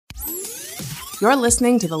You're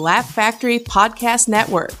listening to the Laugh Factory Podcast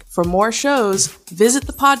Network. For more shows, visit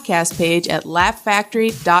the podcast page at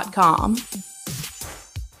laughfactory.com.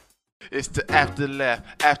 It's the Afterlaugh,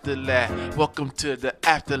 Afterlaugh. Welcome to the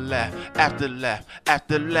Afterlaugh, Afterlaugh,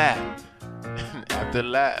 Afterlaugh.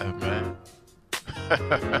 Afterlaugh, man.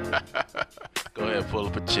 Go ahead, pull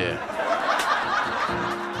up a chair.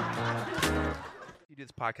 You did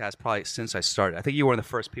this podcast probably since I started. I think you were one of the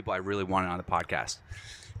first people I really wanted on the podcast.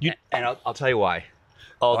 And I'll tell you why.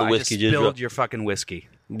 All the whiskey I just spilled your fucking whiskey.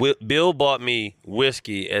 Bill bought me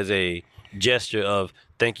whiskey as a gesture of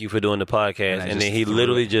thank you for doing the podcast, and then he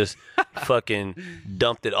literally just fucking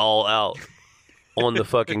dumped it all out on the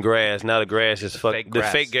fucking grass. Now the grass is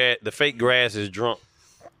the fake grass is drunk.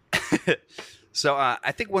 So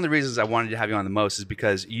I think one of the reasons I wanted to have you on the most is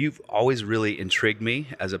because you've always really intrigued me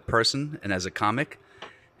as a person and as a comic,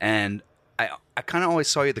 and I kind of always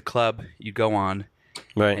saw you at the club. You'd go on,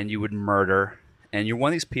 right, and you would murder, and you're one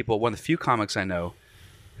of these people, one of the few comics I know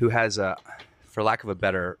who has a, for lack of a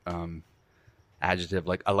better adjective,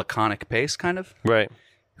 like a laconic pace, kind of, right,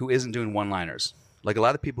 who isn't doing one-liners. Like a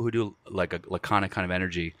lot of people who do like a laconic kind of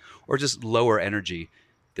energy or just lower energy,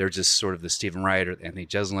 they're just sort of the Stephen Wright or Anthony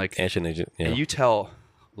Jeselnik. And you tell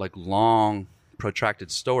like long,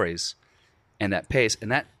 protracted stories and that pace,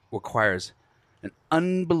 and that requires an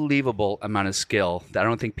unbelievable amount of skill that I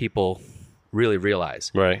don't think people really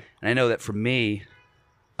realize. Right. And I know that for me,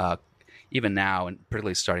 even now, and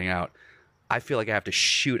particularly starting out, I feel like I have to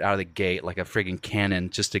shoot out of the gate like a friggin' cannon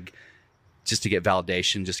just to get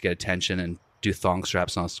validation, just to get attention, and do thong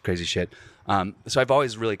straps and all this crazy shit. So I've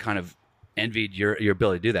always really kind of envied your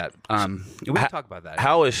ability to do that. We can talk about that.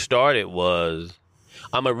 How it started was,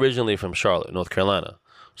 I'm originally from Charlotte, North Carolina.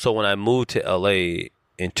 So when I moved to LA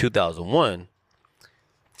in 2001,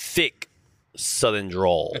 thick Southern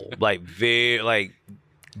drawl, like very like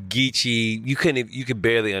geechee. You could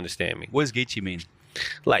barely understand me. What does geechee mean?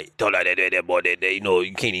 Like, don't like that boy, that you know,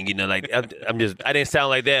 you can't even get nothing like. I didn't sound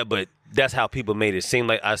like that, but that's how people made it seem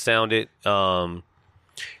like I sounded. And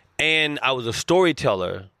I was a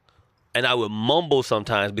storyteller. And I would mumble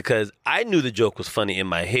sometimes because I knew the joke was funny in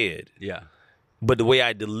my head. Yeah. But the way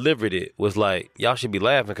I delivered it was like, y'all should be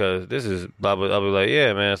laughing because this is blah, blah. I'll be like,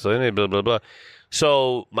 yeah, man. So then blah, blah, blah.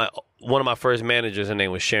 So one of my first managers, her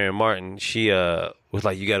name was Sharon Martin. She was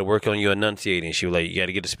like, you got to work on your enunciating. She was like, you got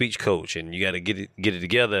to get a speech coach and you got to get it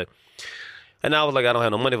together. And I was like, I don't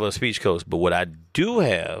have no money for a speech coach. But what I do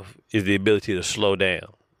have is the ability to slow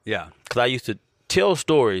down. Yeah. Because I used to tell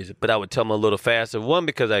stories, but I would tell them a little faster. One,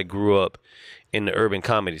 because I grew up in the urban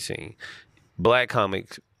comedy scene. Black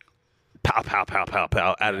comics, pow, pow, pow, pow,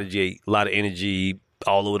 pow, out of the gate, a lot of energy,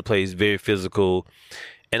 all over the place, very physical.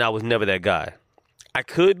 And I was never that guy. I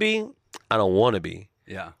could be, I don't want to be.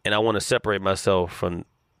 Yeah. And I want to separate myself from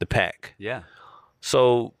the pack. Yeah.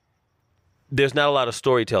 So there's not a lot of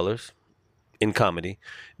storytellers in comedy.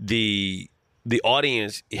 The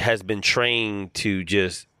audience has been trained to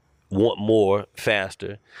just want more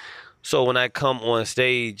faster. So when I come on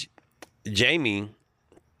stage, Jamie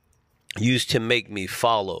used to make me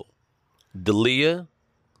follow D'Elia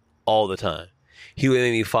all the time. He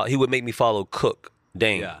would make me follow Cook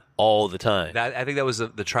Dane all the time. I think that was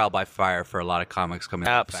the trial by fire for a lot of comics coming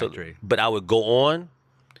out of the factory. But I would go on,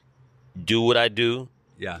 do what I do,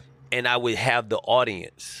 and I would have the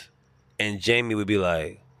audience, and Jamie would be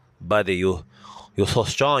like, "Buddy, you're so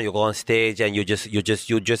strong. You go on stage and you just.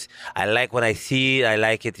 I like when I see it. I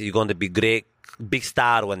like it. You're going to be great, big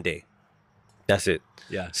star one day." That's it.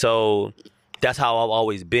 Yeah. So that's how I've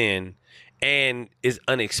always been, and it's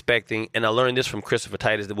unexpected. And I learned this from Christopher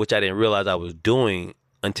Titus, which I didn't realize I was doing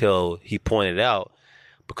until he pointed it out.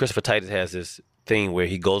 But Christopher Titus has this thing where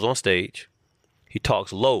he goes on stage, he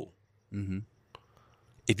talks low. Mm-hmm.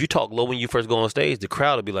 If you talk low when you first go on stage, the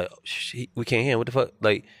crowd will be like, oh, we can't hear him. What the fuck?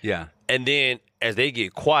 Like, yeah. And then as they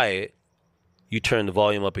get quiet, you turn the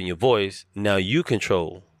volume up in your voice. Now you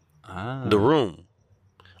control the room.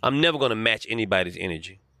 I'm never going to match anybody's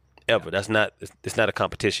energy, ever. Yeah. It's not a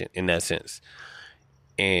competition in that sense.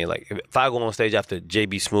 And like, if I go on stage after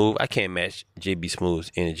JB Smooth, I can't match JB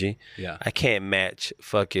Smooth's energy. Yeah. I can't match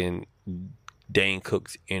fucking Dane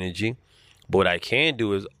Cook's energy. But what I can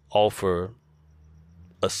do is offer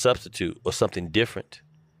a substitute or something different.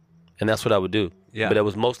 And that's what I would do. Yeah. But it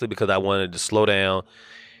was mostly because I wanted to slow down.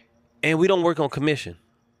 And we don't work on commission.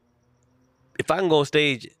 If I can go on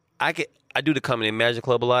stage, I do the Comedy and Magic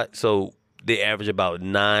Club a lot, so they average about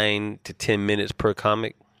 9 to 10 minutes per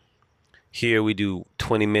comic. Here we do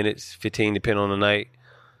 20 minutes, 15, depending on the night.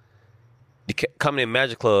 The Comedy and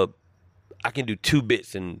Magic Club, I can do 2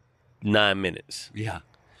 bits in 9 minutes. Yeah.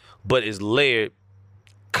 But it's layered.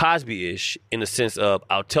 Cosby-ish in the sense of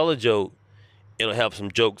I'll tell a joke, it'll have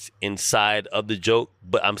some jokes inside of the joke,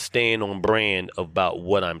 but I'm staying on brand about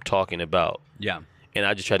what I'm talking about. Yeah. And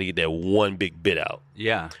I just try to get that one big bit out.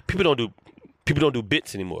 Yeah. People don't do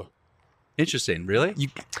bits anymore. Interesting. Really?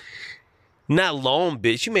 Not long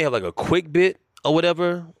bits. You may have like a quick bit or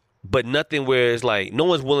whatever, but nothing where it's like no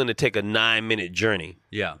one's willing to take a 9-minute journey.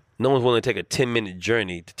 Yeah. No one's willing to take a 10-minute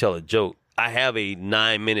journey to tell a joke. I have a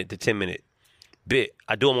 9-minute to 10-minute bit.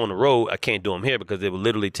 I do them on the road. I can't do them here because it will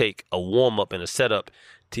literally take a warm-up and a setup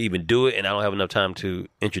to even do it, and I don't have enough time to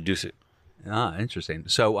introduce it. Ah, interesting.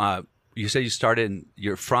 So you said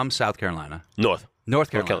you're from South Carolina. North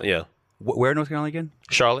Carolina. Yeah. Where in North Carolina again?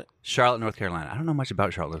 Charlotte, North Carolina. I don't know much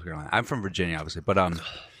about Charlotte, North Carolina. I'm from Virginia, obviously, but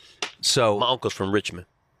so my uncle's from Richmond.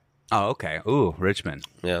 Oh, okay. Ooh, Richmond.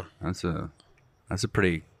 Yeah, that's a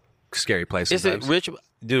pretty scary place. Is it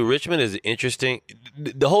Dude, Richmond is interesting.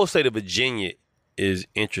 The whole state of Virginia is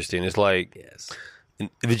interesting. It's like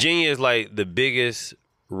Virginia is like the biggest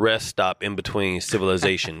rest stop in between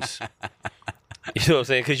civilizations. You know what I'm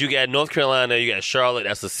saying? Because you got North Carolina, you got Charlotte,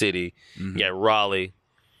 that's a city. You got Raleigh.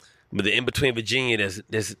 But the in between Virginia,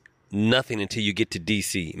 there's nothing until you get to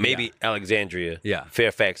D.C. Maybe Alexandria,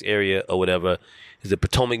 Fairfax area or whatever. Is it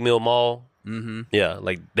Potomac Mill Mall? Mm-hmm. Yeah,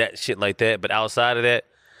 like that shit like that. But outside of that,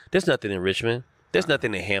 there's nothing in Richmond. There's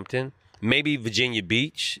nothing in Hampton. Maybe Virginia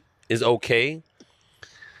Beach is okay.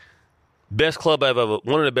 One of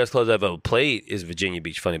the best clubs I've ever played is Virginia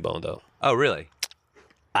Beach Funny Bone, though. Oh, really?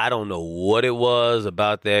 I don't know what it was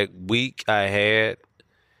about that week I had,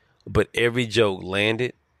 but every joke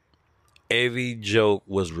landed. Every joke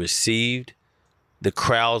was received. The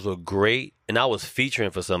crowds were great, and I was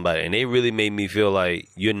featuring for somebody, and they really made me feel like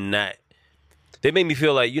you're not. They made me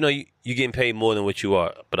feel like, you're getting paid more than what you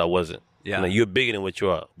are, but I wasn't. Yeah. You're bigger than what you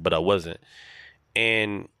are, but I wasn't.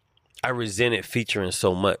 And I resented featuring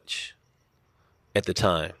so much at the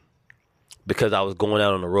time because I was going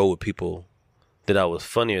out on the road with people that I was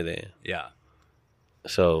funnier than. Yeah.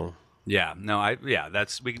 So. Yeah. No.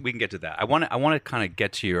 That's we can get to that. I want to kind of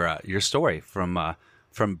get to your story from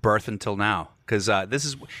birth until now, because this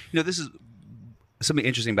is something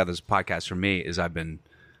interesting about this podcast for me is I've been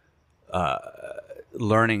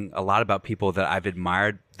learning a lot about people that I've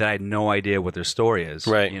admired that I had no idea what their story is.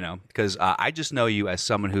 Right. Because I just know you as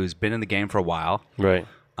someone who's been in the game for a while. Right.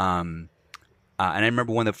 And I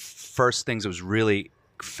remember one of the first things that was really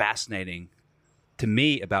fascinating to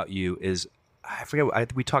me about you is, I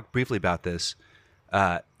forget, we talked briefly about this.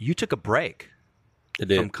 You took a break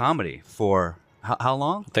from comedy for how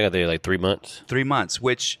long? I think I did like 3 months. 3 months,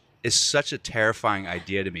 which is such a terrifying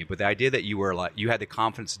idea to me. But the idea that you were like, you had the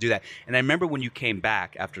confidence to do that. And I remember when you came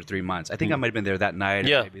back after 3 months, I think I might have been there that night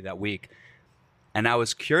or maybe that week. And I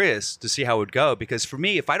was curious to see how it would go, because for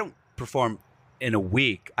me, if I don't perform in a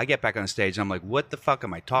week, I get back on stage and I'm like, what the fuck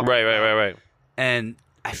am I talking about? Right. And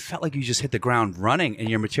I felt like you just hit the ground running, and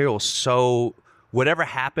your material was so, whatever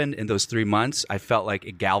happened in those 3 months, I felt like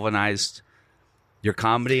it galvanized your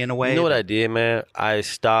comedy in a way. You know what I did, man? I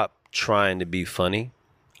stopped trying to be funny.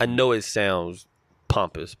 I know it sounds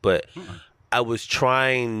pompous, but I was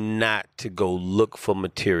trying not to go look for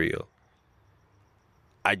material.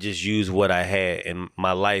 I just use what I had, and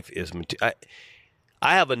my life is material.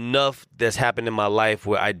 I have enough that's happened in my life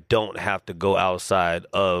where I don't have to go outside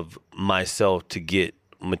of myself to get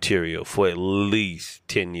material for at least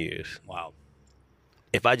 10 years. Wow.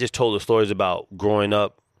 If I just told the stories about growing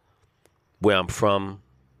up, where I'm from,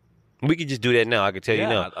 we could just do that now. I could tell you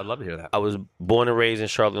now. I'd love to hear that. I was born and raised in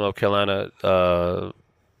Charlotte, North Carolina.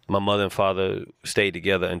 My mother and father stayed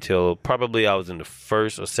together until probably I was in the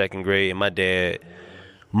first or second grade, and my dad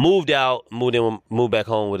moved back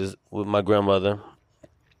home with my grandmother,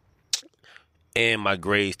 and my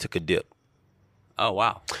grades took a dip. Oh,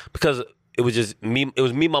 wow. Because it was just me. It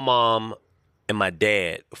was me, my mom, and my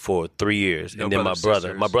dad for 3 years, and then my brother.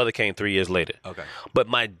 Sisters. My brother came 3 years later. Okay. But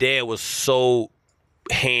my dad was so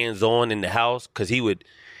hands-on in the house because it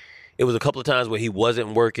was a couple of times where he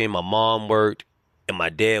wasn't working. My mom worked, and my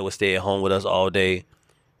dad would stay at home with us all day.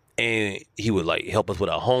 And he would like help us with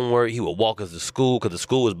our homework. He would walk us to school because the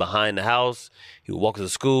school was behind the house. He would walk us to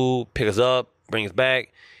school, pick us up, bring us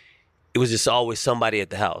back. It was just always somebody at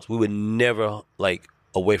the house. We were never like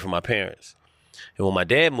away from our parents. And when my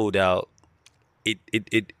dad moved out,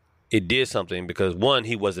 it did something because one,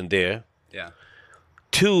 he wasn't there. Yeah.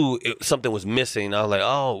 Two, something was missing. I was like,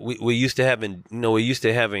 oh, we're used to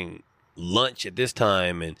having lunch at this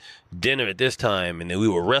time and dinner at this time, and then we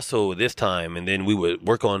would wrestle at this time, and then we would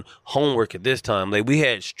work on homework at this time. Like we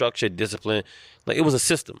had structure, discipline. Like it was a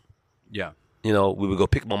system. Yeah. We would go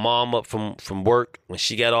pick my mom up from work when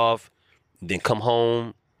she got off, then come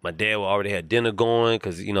home, My dad already had dinner going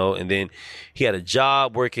because, and then he had a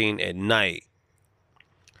job working at night.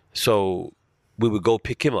 So we would go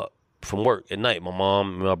pick him up from work at night. My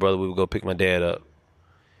mom and my brother, we would go pick my dad up.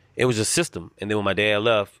 It was a system. And then when my dad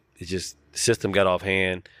left, the system got off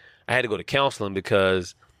hand. I had to go to counseling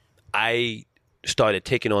because I started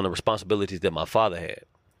taking on the responsibilities that my father had.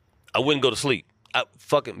 I wouldn't go to sleep.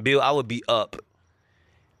 Bill, I would be up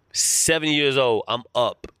 7 years old. I'm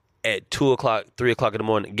up at 2 o'clock, 3 o'clock in the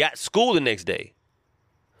morning. Got school the next day.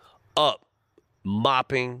 Up,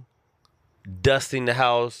 mopping, dusting the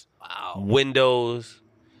house, windows,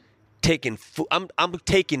 taking food. I'm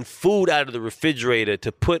taking food out of the refrigerator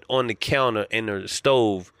to put on the counter and the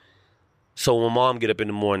stove. So when mom get up in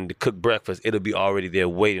the morning to cook breakfast, it'll be already there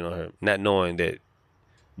waiting on her, not knowing that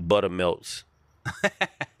butter melts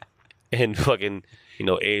and fucking,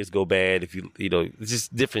 eggs go bad if it's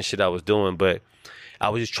just different shit I was doing. But I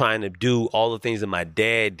was just trying to do all the things that my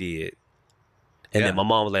dad did. And then my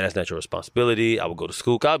mom was like, that's not your responsibility. I would go to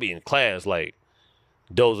school. I'd be in class, like,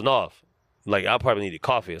 dozing off. Like, I probably needed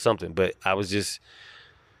coffee or something. But I was just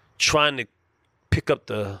trying to pick up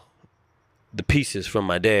the pieces from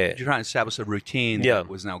my dad. You're trying to establish a routine that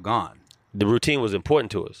was now gone. The routine was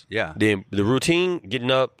important to us. Yeah. The routine,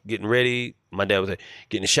 getting up, getting ready. My dad was like,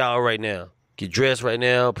 get in the shower right now. Get dressed right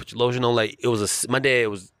now. Put your lotion on. Like, it was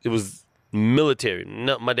military.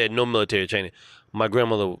 No, my dad, no military training. My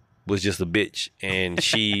grandmother was just a bitch. And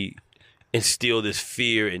she instilled this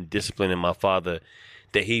fear and discipline in my father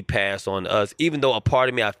that he passed on to us. Even though a part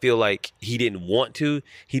of me, I feel like he didn't want to.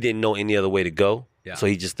 He didn't know any other way to go. Yeah. So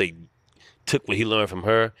he just took what he learned from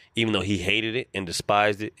her, even though he hated it and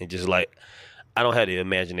despised it, and just like, I don't have the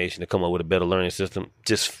imagination to come up with a better learning system.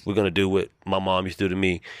 Just, we're going to do what my mom used to do to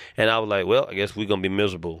me. And I was like, well, I guess we're going to be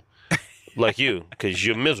miserable like you, because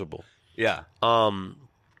you're miserable. Yeah.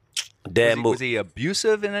 Dad was he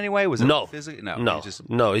abusive in any way? Was it physical? No.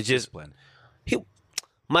 It's just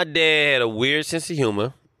my dad had a weird sense of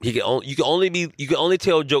humor. You can only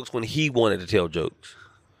tell jokes when he wanted to tell jokes,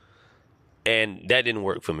 and that didn't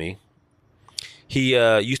work for me. He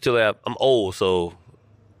used to have. I'm old, so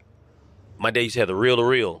my dad used to have the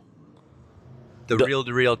reel-to-reel. The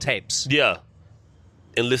reel-to-reel tapes. Yeah,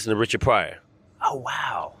 and listen to Richard Pryor. Oh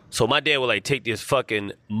wow. So my dad would take this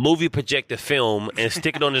fucking movie projector film and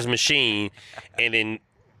stick it on this machine, and then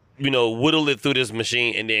whittle it through this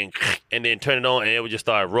machine, and then turn it on, and it would just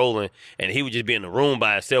start rolling, and he would just be in the room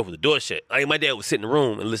by himself with the door shut. Like, my dad would sit in the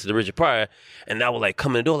room and listen to Richard Pryor, and I would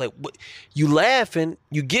come in the door like, what? You laughing?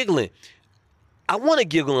 You giggling? I want to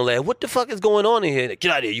giggle and laugh. What the fuck is going on in here?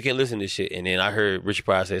 Get out of here. You can't listen to this shit. And then I heard Richard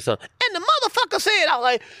Pryor say something, and the motherfucker said, I was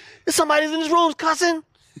like, somebody's in this room cussing.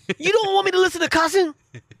 You don't want me to listen to cussing?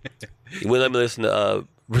 He wouldn't let me listen to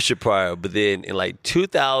Richard Pryor. But then in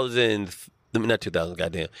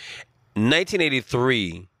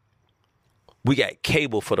 1983, we got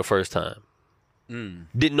cable for the first time.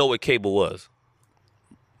 Didn't know what cable was.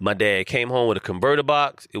 My dad came home with a converter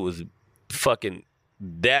box. It was fucking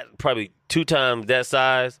probably 2 times that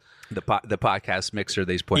size. The podcast mixer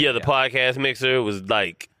they's pointing. Yeah, the podcast mixer was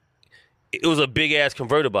it was a big ass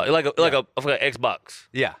converter box, like a Xbox.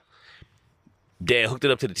 Yeah. Dad hooked it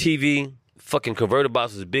up to the TV. Fucking converter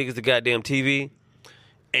box was as big as the goddamn TV.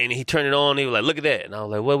 And he turned it on. He was like, look at that. And I was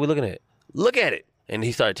like, what are we looking at? Look at it. And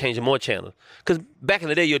he started changing more channels. Because back in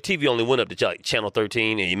the day, your TV only went up to channel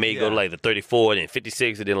 13, and you may go to the 34, and then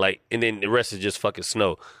 56, and then the rest is just fucking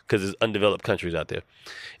snow because there's undeveloped countries out there.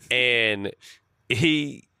 And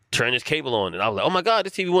he turned his cable on, and I was like, oh my God,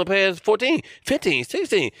 this TV went past 14, 15,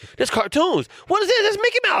 16. That's cartoons. What is this? That's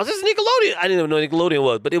Mickey Mouse. This is Nickelodeon. I didn't even know what Nickelodeon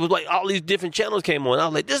was, but it was all these different channels came on. I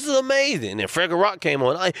was like, this is amazing. And then Fraggle Rock came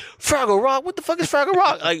on. Fraggle Rock? What the fuck is Fraggle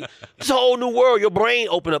Rock? It's a whole new world. Your brain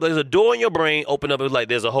opened up. There's a door in your brain opened up. It was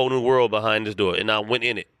there's a whole new world behind this door. And I went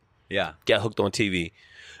in it. Yeah. Got hooked on TV.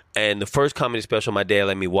 And the first comedy special my dad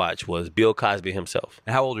let me watch was Bill Cosby himself.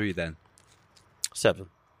 And how old were you then? 7.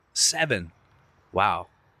 7? Wow.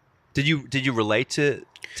 Did you relate to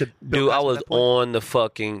Bill Dude, Cosby I was on the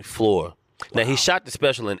fucking floor. Wow. Now, he shot the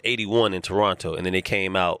special in 81 in Toronto, and then it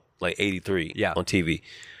came out 83 on TV.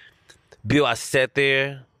 Bill, I sat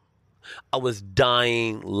there. I was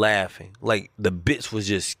dying laughing. The bits was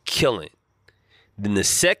just killing. Then the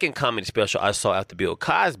second comedy special I saw after Bill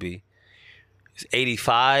Cosby, it's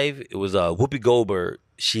 85. It was Whoopi Goldberg.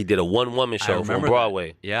 She did a one-woman show on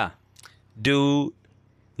Broadway. That. Yeah. Dude,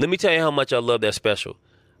 let me tell you how much I love that special.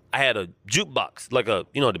 I had a jukebox,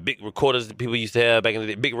 the big recorders that people used to have back in the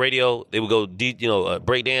day, big radio. They would go,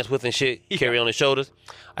 break dance with and shit, carry on their shoulders.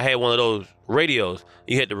 I had one of those radios.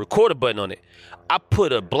 You had the recorder button on it. I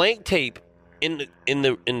put a blank tape in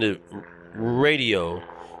the radio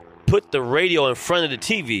put the radio in front of the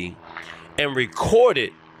TV and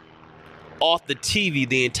recorded off the TV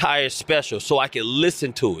the entire special so I could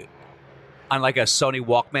listen to it. On like a Sony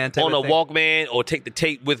Walkman type on of a thing? Walkman, or take the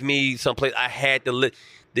tape with me someplace. I had to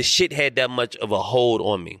the shit had that much of a hold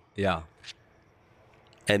on me. Yeah.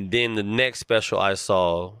 And then the next special I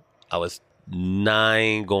saw, I was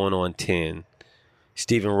 9 going on 10.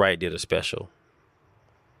 Stephen Wright did a special.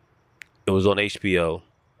 It was on HBO.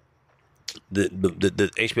 The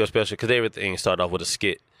HBO special, because everything started off with a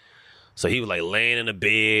skit. So he was like laying in a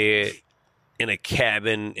bed in a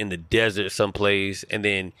cabin in the desert someplace, and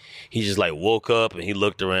then he just like woke up and he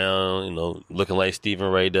looked around, you know, looking like Stephen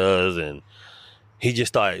Wright does, and he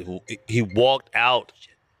just started. He walked out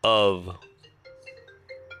of.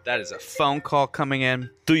 That is a phone call coming in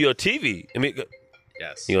through your TV. I mean,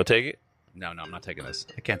 yes. You gonna take it? No, I'm not taking this.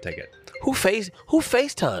 I can't take it. Who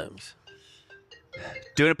FaceTimes?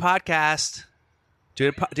 Doing a podcast.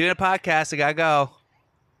 Doing a podcast. I gotta go.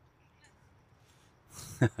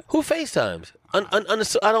 Who FaceTimes? I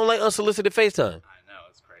don't like unsolicited FaceTime. I know,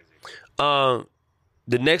 it's crazy.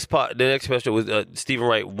 The next special was Stephen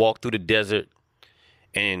Wright walked through the desert,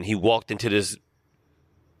 and he walked into this.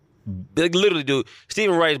 Like, literally, dude,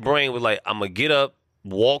 Stephen Wright's brain was like, "I'm gonna get up,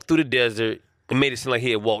 walk through the desert." It made it seem like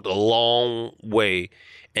he had walked a long way,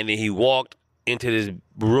 and then he walked into this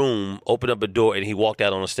room, opened up a door, and he walked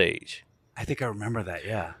out on the stage. I think I remember that.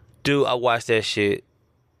 Yeah, dude, I watched that shit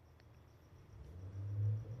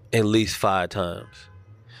at least 5 times,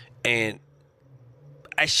 and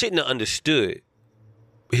I shouldn't have understood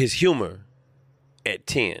his humor at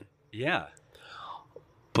 10. Yeah.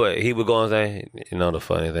 But he would go and say, you know, the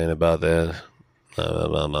funny thing about that, blah, blah,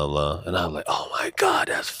 blah, blah, blah. And I was like, oh my God,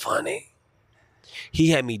 that's funny.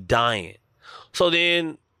 He had me dying. So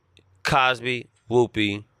then Cosby,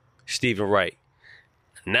 Whoopi, Stephen Wright.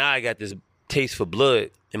 Now I got this taste for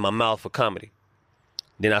blood in my mouth for comedy.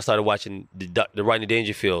 Then I started watching the Rodney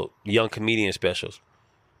Dangerfield young comedian specials.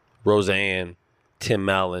 Roseanne, Tim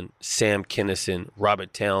Allen, Sam Kinison,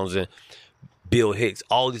 Robert Townsend, Bill Hicks,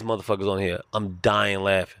 all these motherfuckers on here. I'm dying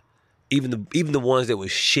laughing. Even the ones that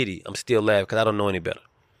was shitty, I'm still laughing because I don't know any better.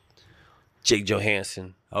 Jake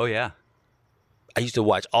Johansson. Oh, yeah. I used to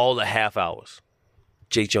watch all the half hours.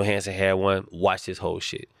 Jake Johansson had one, watched his whole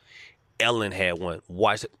shit. Ellen had one,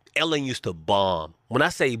 watched it. Ellen used to bomb. When I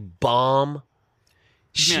say bomb,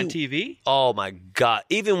 she on TV? Oh, my God.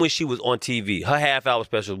 Even when she was on TV, her half-hour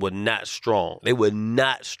specials were not strong. They were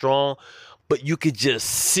not strong, but you could just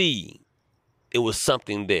see it was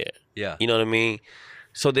something there. Yeah. You know what I mean?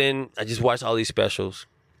 So then I just watched all these specials,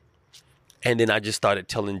 and then I just started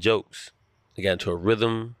telling jokes. I got into a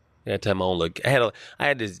rhythm. I had to have my own look. I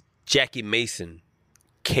had this Jackie Mason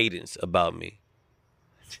cadence about me.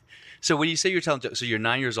 So when you say you're telling jokes, so you're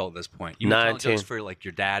 9 years old at this point. You were 9, telling 10. jokes for like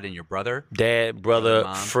your dad and your brother? Dad,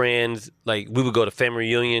 brother, friends. Like we would go to family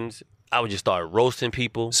reunions. I would just start roasting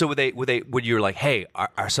people. So would you like, hey,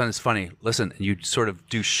 our son is funny. Listen, and you sort of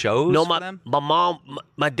do shows for them? My mom,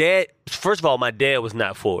 my dad. First of all, my dad was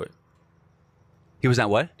not for it. He was not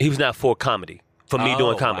what? He was not for comedy. For me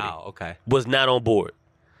doing comedy. Wow, okay. Was not on board.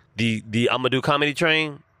 The I'm gonna do comedy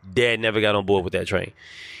train. Dad never got on board with that train.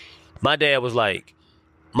 My dad was like,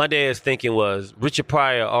 my dad's thinking was Richard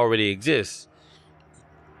Pryor already exists.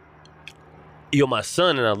 You're my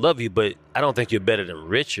son and I love you, but I don't think you're better than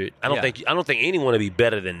Richard. I don't think anyone would be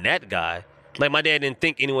better than that guy. Like my dad didn't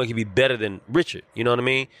think anyone could be better than Richard. You know what I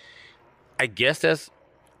mean? I guess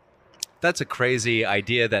that's a crazy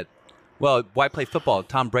idea that, well, why play football?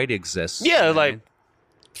 Tom Brady exists. Yeah, like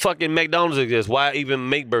fucking McDonald's exists. Why even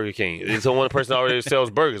make Burger King? It's the one person already sells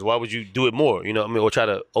burgers. Why would you do it more? You know what I mean? Or try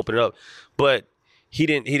to open it up. But he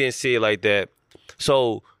didn't see it like that.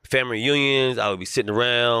 So family reunions, I would be sitting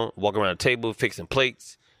around, walking around the table, fixing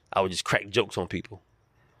plates. I would just crack jokes on people.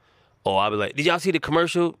 Or I'd be like, did y'all see the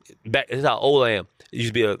commercial? This is how old I am. It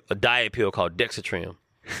used to be a diet pill called Dexatrim.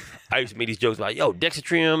 I used to make these jokes like, yo,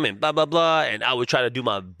 Dexatrim and blah, blah, blah. And I would try to do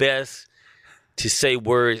my best to say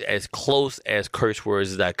words as close as curse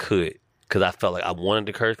words as I could. Because I felt like I wanted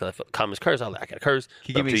to curse. Because I felt common curse. I was like, I got to curse. Can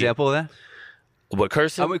you give me an example of that? What,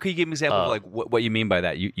 cursing? Could you give me an example of like what you mean by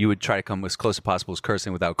that? You would try to come as close as possible as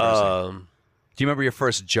cursing without cursing. Do you remember your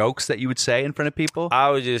first jokes that you would say in front of people? I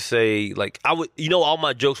would just say, like, all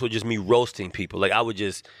my jokes were just me roasting people. Like, I would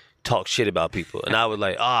just talk shit about people. And I would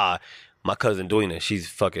like, my cousin Dwayna, she's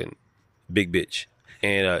fucking big bitch.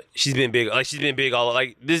 And she's been big. Like, she's been big all,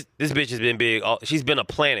 like, this bitch has been big. She's been a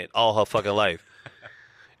planet all her fucking life.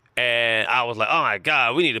 And I was like, oh my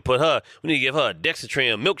God, we need to give her a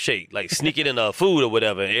Dexatrim milkshake, like sneak it in her food or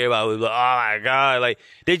whatever. And everybody was like, oh my God. Like,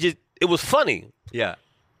 it was funny. Yeah.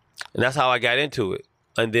 And that's how I got into it.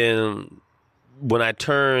 And then when I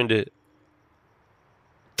turned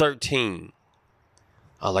 13,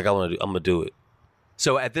 I was like, I'm gonna do it.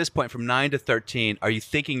 So at this point, from 9 to 13, are you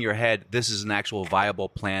thinking in your head, this is an actual viable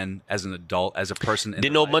plan as an adult, as a person?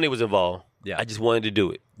 Didn't know money was involved. Yeah. I just wanted to do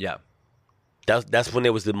it. Yeah. That's when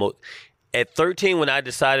it was the most. At 13, when I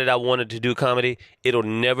decided I wanted to do comedy, it'll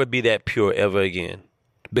never be that pure ever again.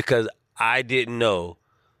 Because I didn't know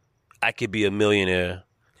I could be a millionaire,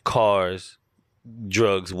 cars,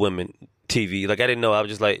 drugs, women, TV. Like, I didn't know. I was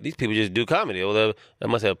just like, these people just do comedy or whatever. They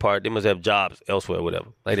must have jobs elsewhere or whatever.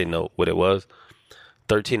 I didn't know what it was.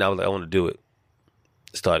 13, I was like, I want to do it.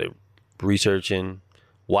 Started researching,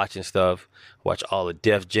 watching stuff. Watch all of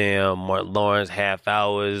Def Jam, Martin Lawrence, Half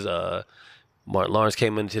Hours. Martin Lawrence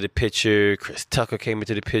came into the picture. Chris Tucker came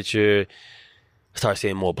into the picture. Started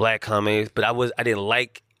seeing more black comics. But I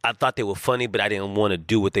thought they were funny, but I didn't want to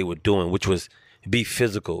do what they were doing, which was be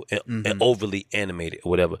physical and overly animated or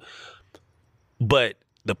whatever. But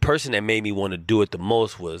the person that made me want to do it the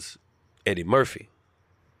most was Eddie Murphy.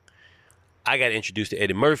 I got introduced to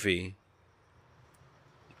Eddie Murphy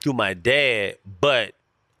through my dad, but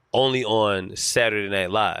only on Saturday Night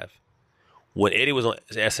Live. When Eddie was on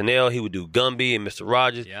SNL, he would do Gumby and Mr.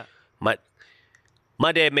 Rogers. Yeah.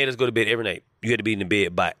 My dad made us go to bed every night. You had to be in the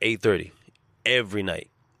bed by 8:30 every night.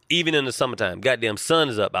 Even in the summertime. Goddamn sun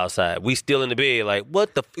is up outside. We still in the bed like,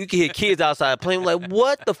 what the you can hear kids outside playing like,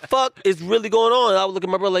 what the fuck is really going on? I would look at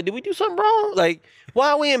my brother like, did we do something wrong? Like, why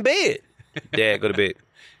are we in bed? Dad, go to bed.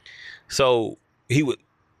 So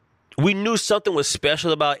we knew something was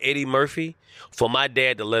special about Eddie Murphy for my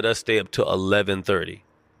dad to let us stay up till 11:30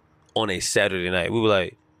 on a Saturday night. We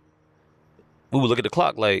would look at the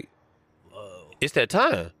clock like, whoa, it's that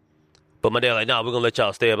time. But my dad like, nah, we're gonna let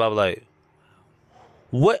y'all stay up. I was like,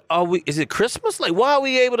 what are we? Is it Christmas? Like, why are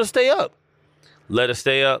we able to stay up? Let us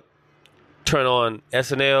stay up. Turn on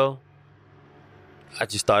SNL. I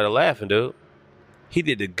just started laughing, dude. He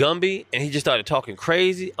did the Gumby, and he just started talking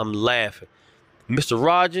crazy. I'm laughing. Mr.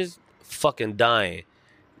 Rogers, fucking dying.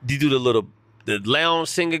 He do the lounge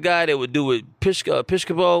singer guy that would do it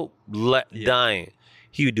Pishkabo, dying.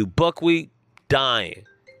 He would do Buckwheat, dying.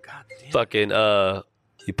 God damn. Fucking,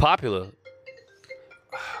 he popular.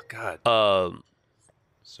 Oh, God.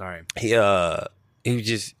 Sorry. He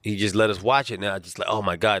just let us watch it now. Just like, oh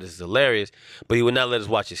my God, this is hilarious. But he would not let us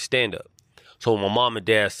watch his stand up. So when my mom and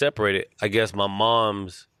dad separated, I guess my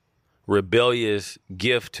mom's rebellious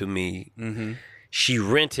gift to me, she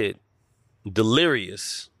rented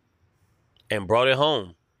Delirious and brought it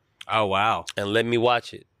home. Oh, wow. And let me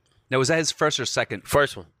watch it. Now, was that his first or second?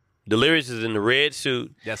 First one. Delirious is in the red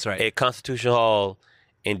suit. That's right. At Constitution Hall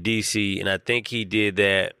in D.C. And I think he did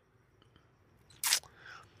that,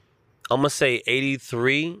 I'm going to say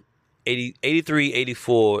 83,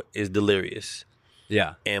 84 is Delirious.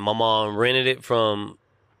 Yeah. And my mom rented it from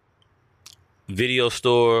video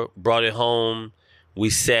store, brought it home. We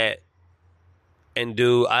sat and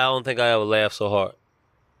I don't think I ever laughed so hard.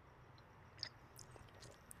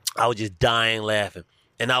 I was just dying laughing.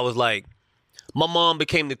 And I was like, my mom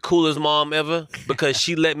became the coolest mom ever because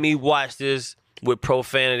she let me watch this with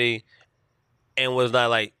profanity and was not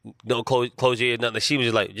like, don't close your ears, nothing. She was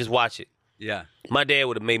just like, just watch it. Yeah. My dad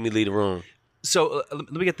would have made me leave the room. So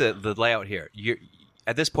let me get the layout here.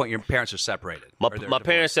 At this point, your parents are separated. My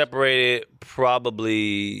parents separated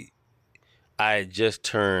probably, I had just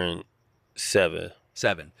turned 7.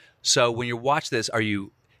 So when you watch this,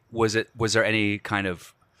 was there any kind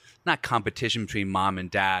of, not competition between mom and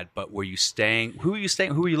dad, but were you staying? Who were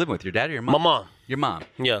you living with? Your dad or your mom? My mom. Your mom.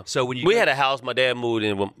 Yeah. So when we had a house, my dad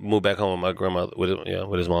moved back home with my grandmother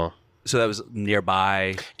with his mom. So that was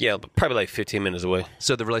nearby. Yeah, probably like 15 minutes away.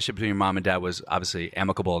 So the relationship between your mom and dad was obviously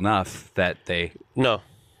amicable enough that they. No.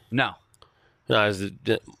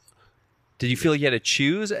 Did you feel you had to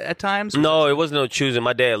choose at times? No, it wasn't no choosing.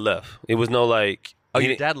 My dad left. It was no like. Oh,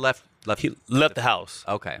 your dad left. He left the house.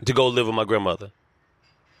 Okay. To go live with my grandmother.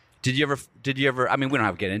 Did you ever? I mean, we don't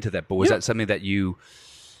have to get into that, but was that something that you?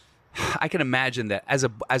 I can imagine that as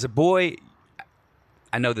a boy.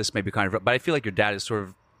 I know this may be kind of, but I feel like your dad is sort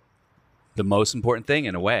of the most important thing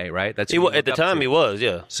in a way, right? That's at the time he was,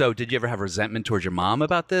 yeah. So did you ever have resentment towards your mom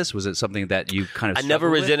about this? Was it something that you kind of? I never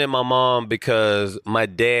resented my mom because my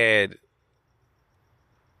dad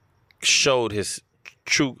showed his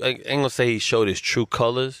true. I ain't gonna say he showed his true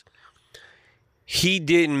colors. He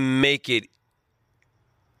didn't make it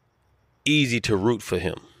easy to root for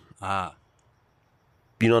him.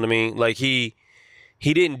 You know what I mean? Like he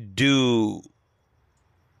didn't do.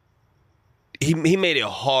 He made it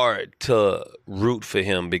hard to root for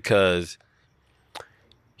him because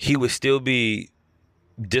he would still be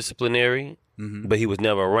disciplinary but he was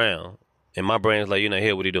never around. And my brain's like, you're not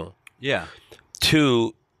here, what are you doing? Yeah.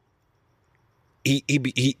 2,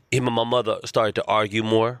 him and my mother started to argue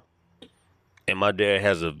more. And my dad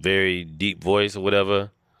has a very deep voice or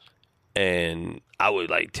whatever. And I would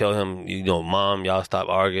like tell him, Mom, y'all stop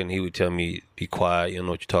arguing. He would tell me, be quiet, you don't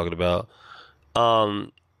know what you're talking about.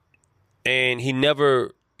 And he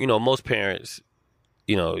never, most parents,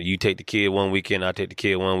 you take the kid one weekend, I take the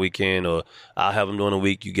kid one weekend, or I'll have him during the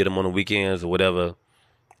week, you get him on the weekends or whatever.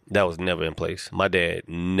 That was never in place. My dad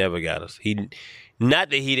never got us. Not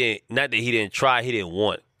that he didn't try, he didn't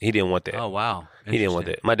want that. Oh wow. He didn't want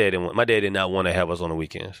that. My dad did not want to have us on the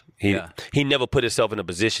weekends. He never put himself in a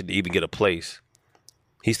position to even get a place.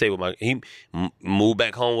 He stayed with he moved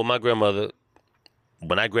back home with my grandmother.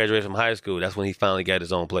 When I graduated from high school, that's when he finally got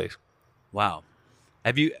his own place. Wow.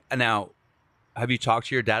 Have you talked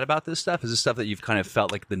to your dad about this stuff? Is this stuff that you've kind of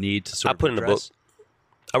felt like the need to sort of in a book.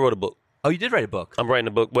 I wrote a book. Oh, you did write a book? I'm writing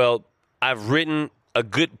a book. Well, I've written a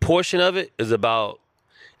good portion of it is about,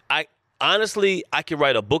 I can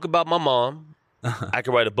write a book about my mom. I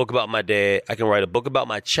can write a book about my dad. I can write a book about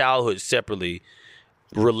my childhood separately,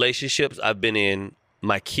 relationships I've been in,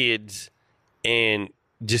 my kids, and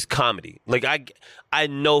just comedy. Like I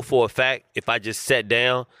know for a fact if I just sat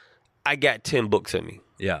down, I got 10 books in me.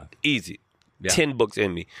 Yeah. Easy. Yeah. 10 books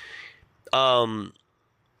in me.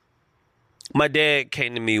 My dad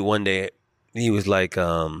came to me one day. He was like, what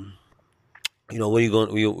are you going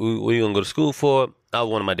to go to school for? I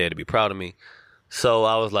wanted my dad to be proud of me. So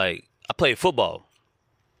I was like, I played football.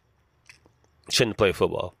 Shouldn't have played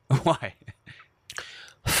football. Why?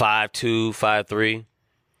 5'2", 5'3",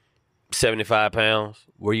 75 pounds.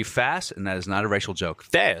 Were you fast? And that is not a racial joke.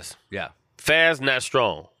 Fast. Yeah. Fast, not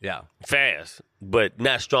strong. Yeah. Fast, but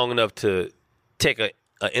not strong enough to take an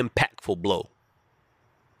impactful blow.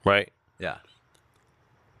 Right? Yeah.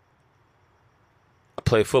 I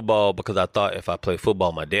played football because I thought if I played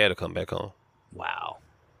football, my dad would come back home. Wow.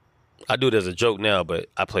 I do it as a joke now, but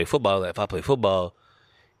I play football. Like if I play football,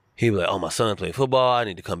 he'd be like, oh, my son played football. I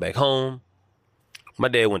need to come back home. My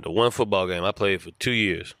dad went to one football game. I played for 2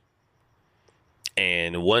 years.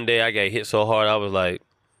 And one day I got hit so hard, I was like,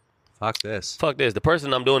 fuck this. Fuck this. The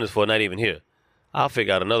person I'm doing this for not even here. I'll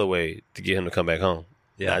figure out another way to get him to come back home.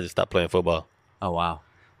 Yeah. And I just stopped playing football. Oh, wow.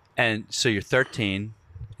 And so you're 13.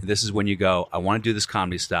 This is when you go, I want to do this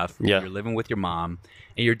comedy stuff. Yeah. You're living with your mom.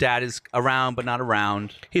 And your dad is around but not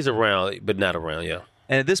around. He's around but not around, yeah.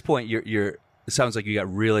 And at this point, it sounds like you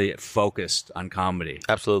got really focused on comedy.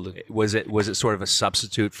 Absolutely. Was it sort of a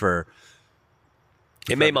substitute for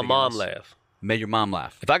It made my mom laugh. Made your mom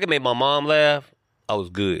laugh. If I could make my mom laugh, I was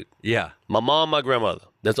good. Yeah. My mom, my grandmother.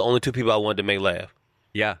 That's the only two people I wanted to make laugh.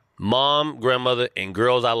 Yeah. Mom, grandmother, and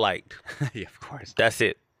girls I liked. Yeah, of course. That's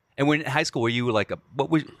it. And when in high school, were you like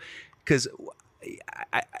because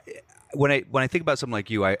when I think about something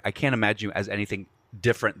like you, I can't imagine you as anything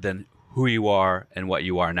different than who you are and what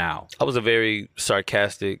you are now. I was a very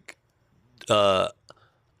sarcastic. Nobody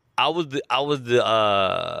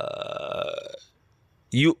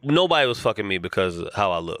was fucking me because of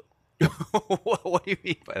how I look. What do you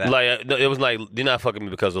mean by that? Like it was like you're not fucking me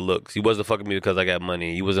because of looks. He wasn't fucking me because I got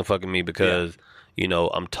money. He wasn't fucking me because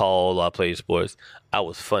I'm tall or I play sports. I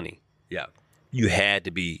was funny. Yeah. You had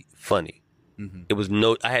to be funny.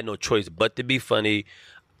 Mm-hmm. I had no choice but to be funny.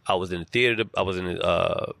 I was in the theater. I was in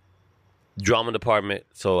the drama department,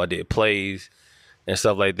 so I did plays and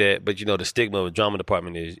stuff like that. But the stigma of the drama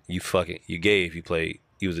department is you gay if you played.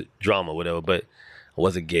 You was a drama, whatever. But I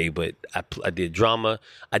wasn't gay. But I did drama.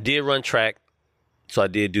 I did run track, so I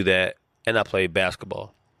did do that, and I played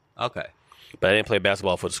basketball. Okay. But I didn't play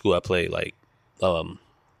basketball for the school. I played like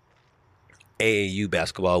AAU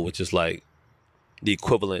basketball, which is like the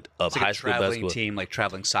equivalent of high school basketball. Traveling team, like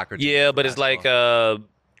traveling soccer team. Yeah, but basketball. It's like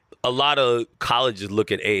a lot of colleges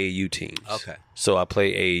look at AAU teams. Okay. So I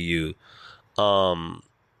play AAU. And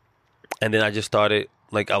then I just started,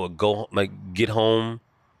 like I would go, like get home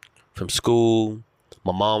from school.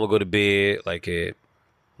 My mom would go to bed like at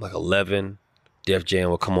 11. Def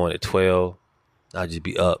Jam would come on at 12. I'd just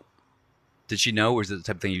be up. Did she know, or was it the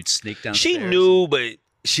type of thing you'd sneak downstairs? She knew, but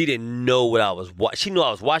she didn't know what I was watching. She knew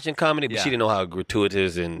I was watching comedy, but she didn't know how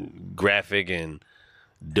gratuitous and graphic and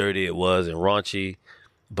dirty it was and raunchy.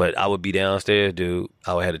 But I would be downstairs, dude.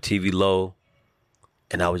 I would have the TV low,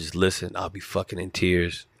 and I would just listen. I would be fucking in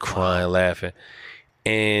tears, crying, laughing.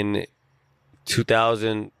 In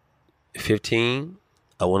 2015,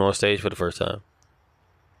 I went on stage for the first time.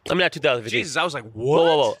 I mean, not 2015. Jesus, I was like,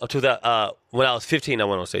 what? Whoa. When I was 15, I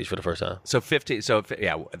went on stage for the first time. So 15. So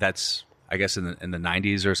yeah, that's I guess in the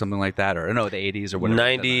 90s or something like that, or no, the 80s or whatever.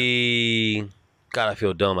 God, I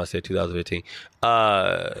feel dumb. I said 2015.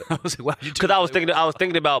 I was like, because I was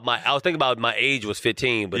thinking about my age was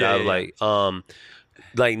 15, but I was like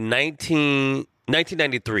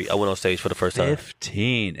 1993. I went on stage for the first time.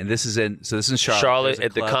 15, and this is in Charlotte. Charlotte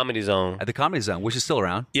at the Comedy Zone. At the Comedy Zone, which is still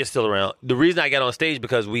around. Yeah, still around. The reason I got on stage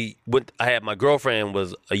because I had my girlfriend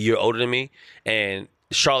was a year older than me, and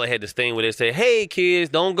Charlotte had this thing where they say, "Hey kids,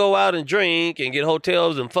 don't go out and drink and get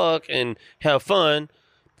hotels and fuck and have fun.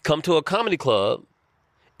 Come to a comedy club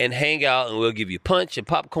and hang out, and we'll give you punch and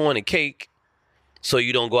popcorn and cake, so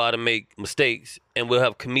you don't go out and make mistakes, and we'll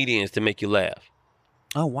have comedians to make you laugh."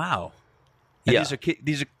 Oh wow! And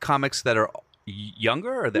these are comics that are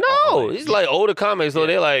younger, or no? It's like older comics, so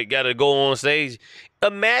they like got to go on stage.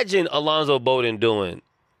 Imagine Alonzo Bowden doing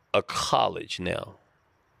a college now.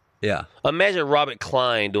 Yeah. Imagine Robert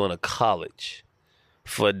Klein doing a college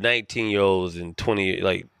for 19-year-olds and 20.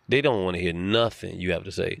 Like they don't want to hear nothing you have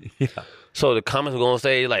to say. Yeah. So the comics will go on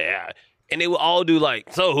stage like, and they will all do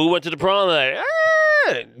like, so who went to the prom? Like,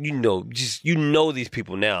 you know these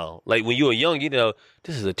people now. Like when you were young, you know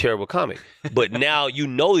this is a terrible comic, but now you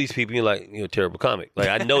know these people. You're like, you're a terrible comic. Like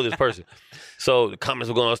I know this person. So the comics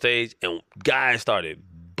were going on stage, and guys started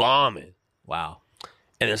bombing. Wow.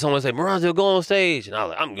 And then someone said, Maronzio, go on stage. And I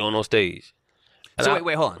was like, I'm going on stage. And so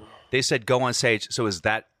wait, hold on. They said go on stage. So is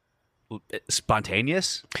that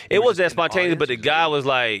spontaneous? It was that spontaneous, but the guy was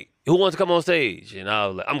like, who wants to come on stage? And I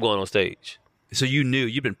was like, I'm going on stage. So you knew,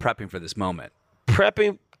 you've been prepping for this moment.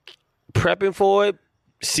 Prepping for it,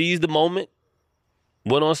 seized the moment,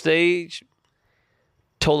 went on stage,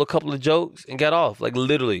 told a couple of jokes, and got off. Like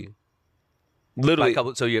literally.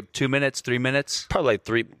 So you have 2 minutes, 3 minutes? Probably like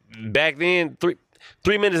 3. Back then,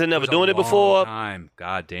 3 minutes and never doing it before. Time.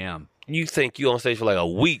 God damn. You think you on stage for like a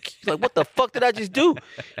week. You're like, what the fuck did I just do?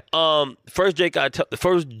 First joke I told.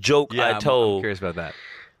 I'm curious about that.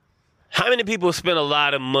 How many people spend a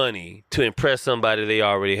lot of money to impress somebody they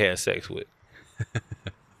already had sex with?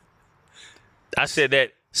 I said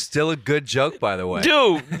that. Still a good joke, by the way.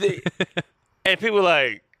 Dude. And people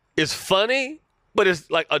like, it's funny, but it's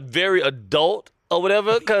like a very adult or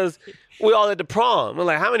whatever, because we all at the prom. We're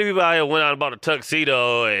like, how many people out here went out and bought a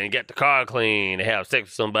tuxedo and got the car clean and have sex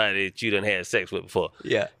with somebody that you done had sex with before?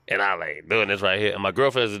 Yeah. And I like doing this right here. And my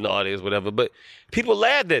girlfriend's in the audience, whatever. But people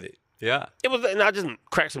laughed at it. Yeah. And I just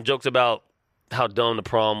cracked some jokes about how dumb the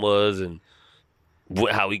prom was and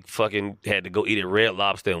how we fucking had to go eat at Red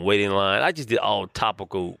Lobster and wait in line. I just did all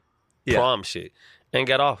topical prom shit and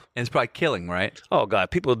got off. And it's probably killing, right? Oh God,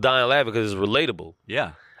 people dying laughing because it's relatable.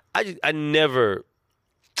 Yeah. I've never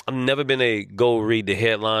been a go read the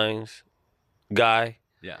headlines guy.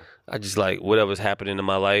 Yeah. I just like whatever's happening in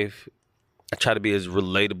my life. I try to be as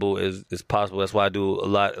relatable as possible. That's why I do a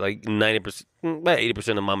lot, like 90%, about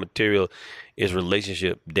 80% of my material is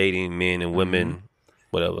relationship, dating, men and women,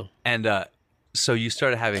 whatever. And so you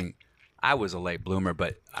started having, I was a late bloomer,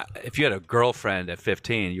 but if you had a girlfriend at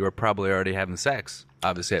 15, you were probably already having sex,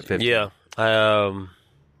 obviously at 15. Yeah.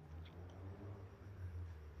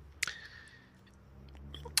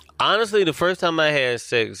 Honestly, the first time I had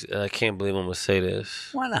sex, I can't believe I'm going to say this.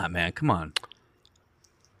 Why not, man? Come on.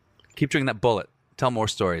 Keep drinking that bullet. Tell more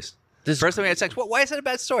stories. First time you had sex. Why is that a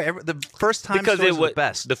bad story? The first time because stories are the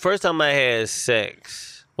best. The first time I had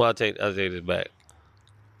sex, well, I'll take this back.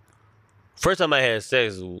 First time I had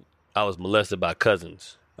sex, I was molested by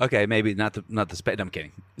cousins. Okay, maybe not the no, I'm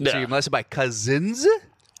kidding. Yeah. So you're molested by cousins?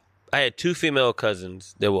 I had 2 female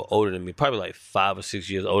cousins that were older than me, probably like 5 or 6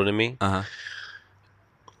 years older than me. Uh-huh.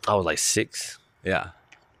 I was like 6. Yeah.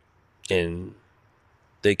 And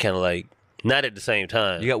they kind of like, not at the same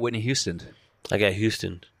time. You got Whitney Houston. I got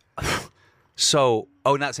Houston. So,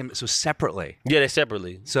 not same. So separately. Yeah, they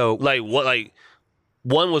separately. So like what? Like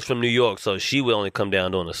one was from New York, so she would only come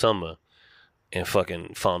down during the summer and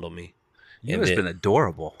fucking fondle me. You must have been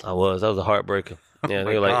adorable. I was. That was a heartbreaker. Yeah,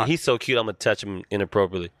 they were like, he's so cute. I'm gonna touch him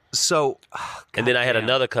inappropriately. So, and then I had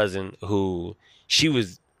another cousin who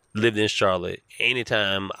lived in Charlotte.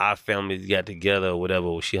 Anytime our families got together or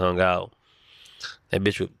whatever, she hung out. That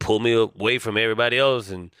bitch would pull me away from everybody else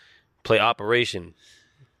and play Operation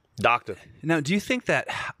Doctor. Now, do you think that,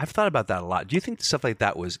 I've thought about that a lot. Do you think stuff like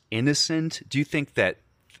that was innocent? Do you think that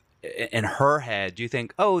in her head, do you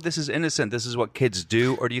think, oh, this is innocent, this is what kids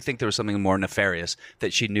do? Or do you think there was something more nefarious,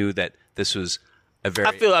 that she knew that this was a very...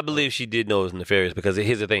 I believe she did know it was nefarious, because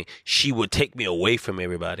here's the thing. She would take me away from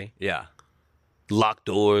everybody. Yeah. Lock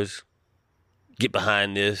doors. Get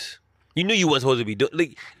behind this. You knew you weren't supposed to be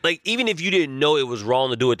doing, like even if you didn't know it was wrong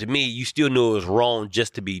to do it to me, you still knew it was wrong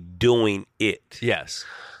just to be doing it. Yes.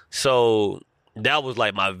 So that was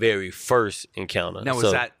like my very first encounter. Now,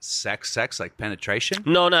 was that sex, like penetration?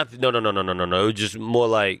 No. It was just more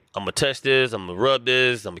like, I'm going to touch this, I'm going to rub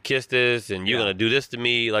this, I'm going to kiss this, and you're going to do this to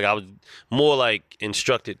me. Like, I was more like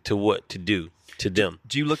instructed to what to do to them.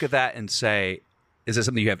 Do you look at that and say, is that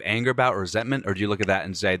something you have anger about or resentment? Or do you look at that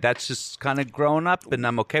and say, that's just kind of growing up and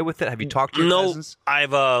I'm okay with it? Have you talked to your cousins?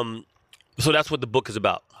 I've, so that's what the book is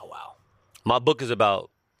about. Oh, wow. My book is about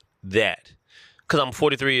that. Because I'm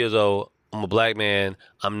 43 years old. I'm a black man.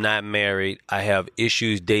 I'm not married. I have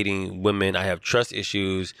issues dating women. I have trust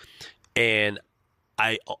issues. And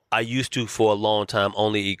I used to, for a long time,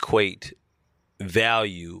 only equate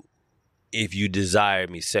value if you desire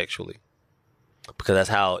me sexually. Because that's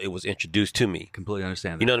how it was introduced to me. Completely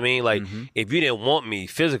understand that. You know what I mean? Like, if you didn't want me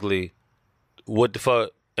physically, what the fuck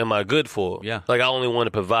am I good for? Yeah. Like, I only want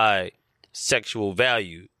to provide sexual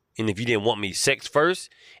value. And if you didn't want me sex first,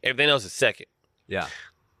 everything else is second. Yeah.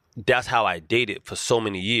 That's how I dated for so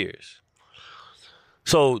many years.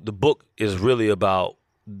 So the book is really about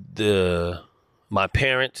my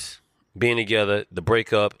parents being together, the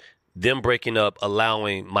breakup, them breaking up,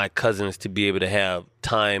 allowing my cousins to be able to have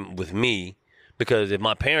time with me. Because if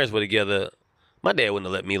my parents were together, my dad wouldn't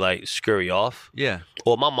have let me like scurry off. Yeah.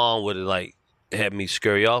 Or my mom would have like had me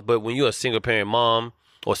scurry off. But when you're a single parent mom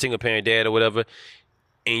or single parent dad or whatever,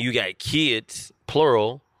 and you got kids,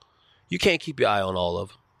 plural, you can't keep your eye on all of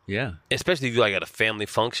them. Yeah. Especially if you're like at a family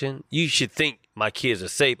function. You should think my kids are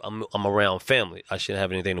safe. I'm around family. I shouldn't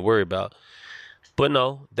have anything to worry about. But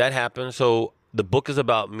no, that happened. So the book is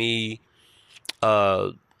about me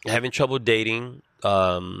having trouble dating,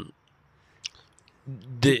 the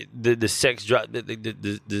sex drive,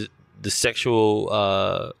 the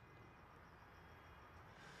sexual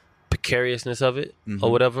precariousness of it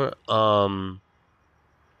or whatever.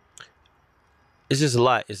 It's just a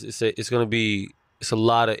lot. It's a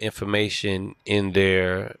lot of information in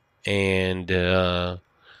there, and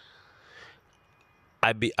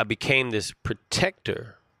I became this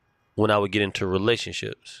protector when I would get into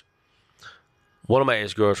relationships. One of my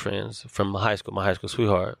ex-girlfriends from my high school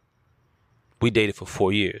sweetheart, we dated for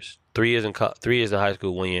 4 years. 3 years in high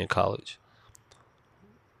school, 1 year in college.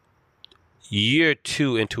 Year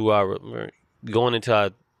 2 into going into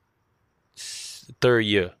our third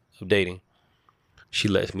year of dating, she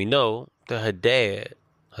lets me know that her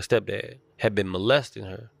stepdad, had been molesting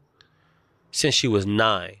her since she was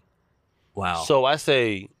 9. Wow. So I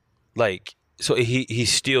say, like, so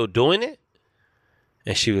he's still doing it?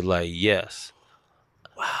 And she was like, yes.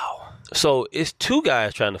 Wow. So it's 2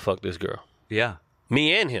 guys trying to fuck this girl. Yeah.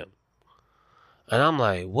 Me and him. And I'm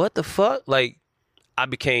like, what the fuck? Like, I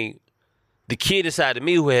became the kid inside of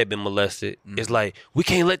me who had been molested. It's like, we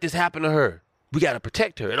can't let this happen to her. We got to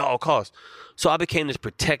protect her at all costs. So I became this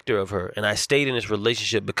protector of her, and I stayed in this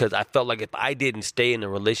relationship because I felt like if I didn't stay in a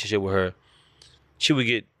relationship with her, she would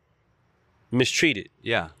get mistreated.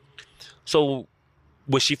 Yeah. So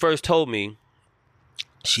when she first told me,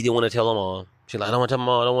 she didn't want to tell her mom. She's like, I don't want to tell my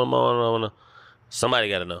mom. I don't want mom. I don't want to. Somebody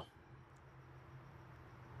got to know.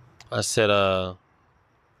 I said,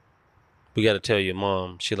 we got to tell your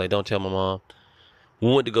mom. She's like, don't tell my mom.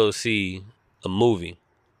 We went to go see a movie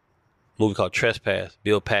called Trespass.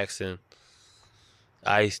 Bill Paxton,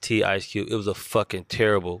 Ice-T, Ice Cube. It was a fucking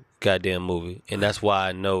terrible goddamn movie. And that's why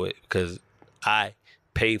I know it, because I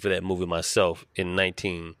paid for that movie myself in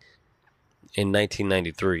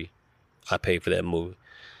 1993. I paid for that movie.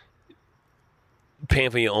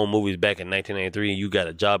 Paying for your own movies back in 1993, and you got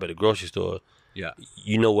a job at a grocery store. Yeah.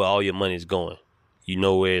 You know where all your money is going. You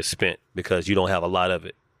know where it's spent because you don't have a lot of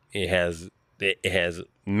it. It has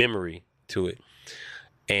memory to it.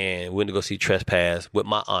 And went to go see Trespass with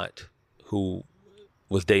my aunt, who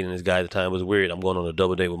was dating this guy at the time. It was weird. I'm going on a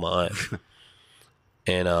double date with my aunt.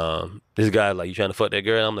 And this guy's like, you trying to fuck that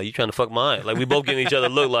girl? And I'm like, you trying to fuck my aunt? Like, we both giving each other a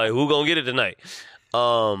look like, who gonna get it tonight?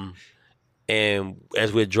 And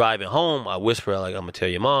as we're driving home, I whisper, like, I'm gonna tell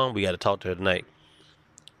your mom, we got to talk to her tonight.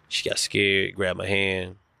 She got scared, grabbed my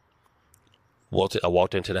hand. I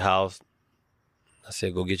walked into the house. I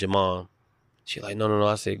said, go get your mom. She like, no.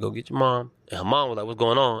 I said, go get your mom. And her mom was like, what's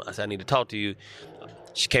going on? I said, I need to talk to you.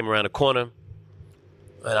 She came around the corner.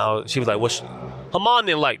 And she was like, her mom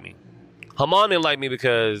didn't like me. Her mom didn't like me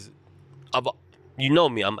because, you know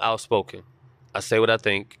me, I'm outspoken. I say what I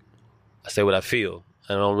think. I say what I feel.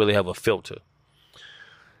 And I don't really have a filter.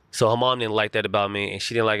 So her mom didn't like that about me. And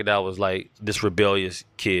she didn't like it that I was like this rebellious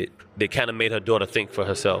kid that kind of made her daughter think for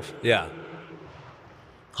herself. Yeah.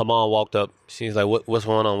 Her mom walked up. She's like, what's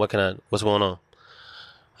going on? What's going on?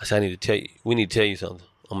 I said, I need to tell you. We need to tell you something.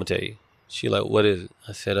 I'm going to tell you. She like, what is it?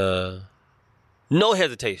 I said, no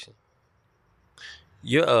hesitation.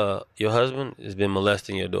 your husband has been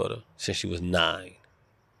molesting your daughter since she was 9.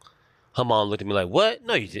 Her mom looked at me like, what?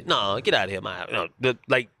 No, you didn't. No, get out of here, my no,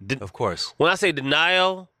 of course. When I say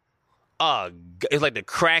denial, it's like the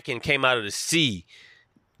Kraken came out of the sea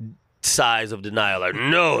size of denial. Like,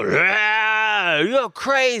 no, you're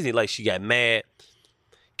crazy. Like, she got mad.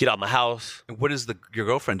 Get out of my house. And what is your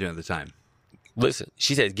girlfriend doing at the time? Listen,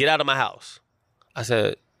 she said, get out of my house. I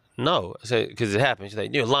said, no. I said, because it happened. She's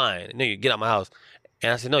like, you're lying. No, you get out of my house.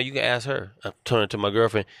 And I said, no, you can ask her. I turned to my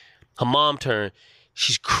girlfriend. Her mom turned.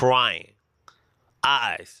 She's crying.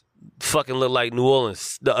 Eyes fucking look like New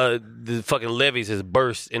Orleans. The fucking levees has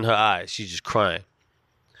burst in her eyes. She's just crying.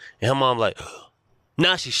 And her mom like,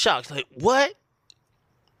 now she's shocked. She's like, what?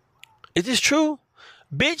 Is this true?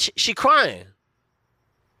 Bitch, she crying.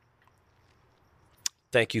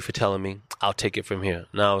 Thank you for telling me. I'll take it from here.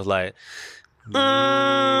 And I was like,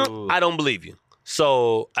 I don't believe you.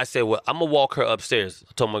 So I said, well, I'm going to walk her upstairs.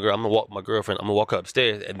 I told my girl, I'm going to walk my girlfriend. I'm going to walk her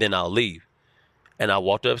upstairs and then I'll leave. And I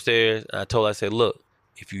walked her upstairs and I told her, I said, look,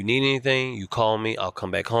 if you need anything, you call me. I'll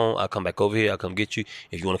come back home. I'll come back over here. I'll come get you.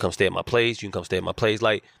 If you want to come stay at my place, you can come stay at my place.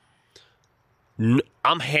 Like,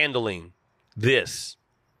 I'm handling this.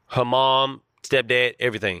 Her mom, stepdad,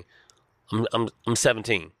 everything. I'm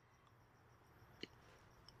 17.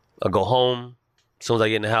 I go home. As soon as I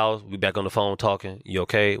get in the house, we back on the phone talking. You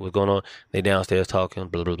okay? What's going on? They downstairs talking.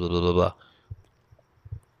 Blah, blah, blah, blah, blah, blah.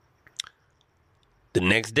 The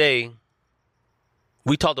next day,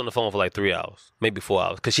 we talked on the phone for like 3 hours, maybe 4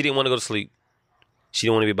 hours, because she didn't want to go to sleep. She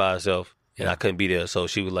didn't want to be by herself, and I couldn't be there. So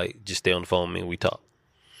she was like, just stay on the phone with me and we talk.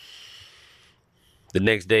 The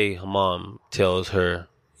next day, her mom tells her,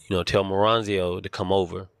 tell Maronzio to come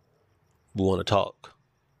over. We want to talk.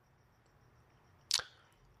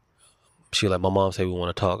 She was like, my mom said we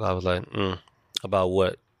want to talk. I was like, about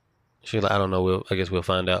what? She was like, I don't know. I guess we'll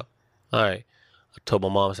find out. All right. I told my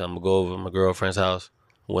mom, I said, I'm going to go over to my girlfriend's house.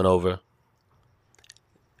 Went over.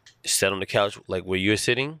 Sat on the couch like where you're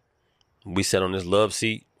sitting. We sat on this love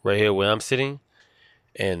seat right here where I'm sitting.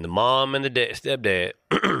 And the mom and the stepdad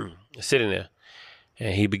are sitting there.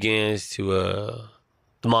 And he begins to,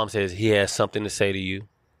 the mom says, he has something to say to you.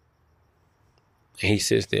 And he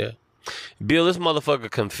sits there. Bill, this motherfucker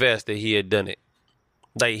confessed that he had done it.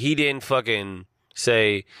 Like, he didn't fucking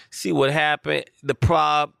say, see what happened? The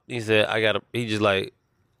prop, he said, he just like,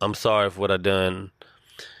 I'm sorry for what I done.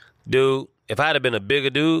 Dude, if I had been a bigger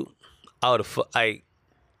dude, I would have fucked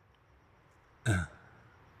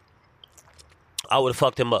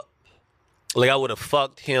him up. Like, I would have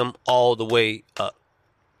fucked him all the way up.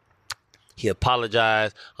 He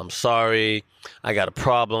apologized. I'm sorry. I got a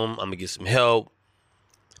problem. I'm going to get some help.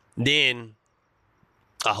 Then,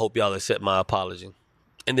 I hope y'all accept my apology.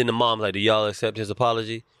 And then the mom's like, do y'all accept his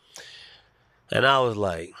apology? And I was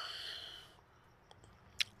like,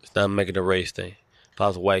 it's not making a race thing. If I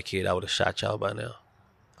was a white kid, I would have shot y'all by now.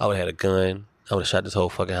 I would have had a gun. I would have shot this whole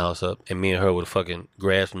fucking house up. And me and her would have fucking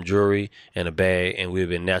grabbed some jewelry and a bag. And we would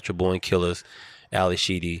have been natural born killers. Ali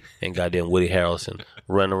Sheedy and goddamn Woody Harrelson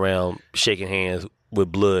running around shaking hands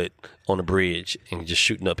with blood on the bridge and just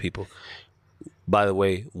shooting up people. By the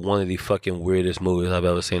way, one of the fucking weirdest movies I've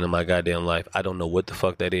ever seen in my goddamn life. I don't know what the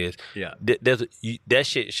fuck that is. Yeah. That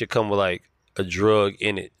shit should come with like a drug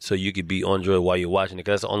in it so you could be on drug while you're watching it,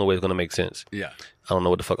 because that's the only way it's going to make sense. Yeah. I don't know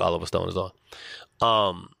what the fuck Oliver Stone is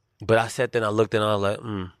on. But I sat there and I looked and I was like,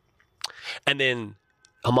 And then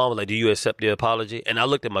her mom was like, do you accept the apology? And I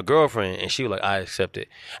looked at my girlfriend and she was like, I accept it.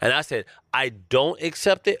 And I said, I don't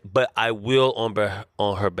accept it, but I will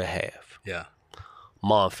on her behalf. Yeah.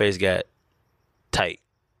 Mom's face got tight.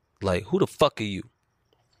 Like, who the fuck are you?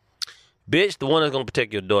 Bitch, the one that's going to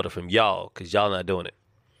protect your daughter from y'all, because y'all not doing it.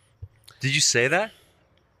 Did you say that?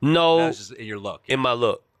 No. That was just in your look. In my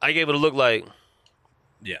look. I gave it a look like,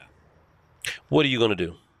 yeah. What are you going to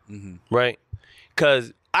do? Mm-hmm. Right?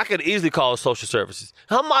 Because I could easily call social services.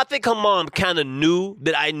 I think her mom kind of knew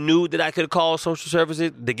that I could call social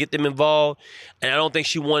services to get them involved. And I don't think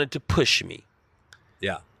she wanted to push me.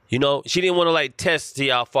 Yeah. She didn't want to like test, see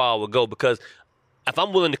how far I would go, because if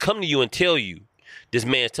I'm willing to come to you and tell you this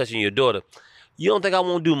man's touching your daughter, you don't think I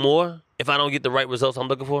won't do more if I don't get the right results I'm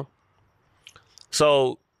looking for?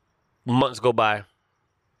 So months go by.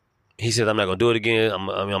 He said, I'm not going to do it again. I'm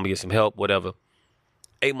going to get some help, whatever.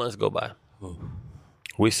 8 months go by.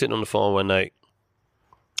 We're sitting on the phone one night.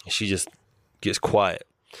 And she just gets quiet.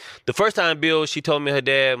 The first time, Bill, she told me her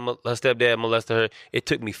stepdad molested her. It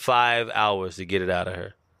took me 5 hours to get it out of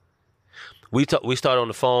her. We started on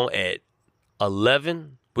the phone at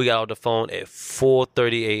 11. We got off the phone at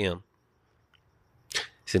 4:30 a.m.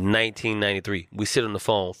 It's in 1993. We sit on the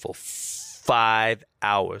phone for 5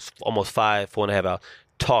 hours, almost 4.5 hours,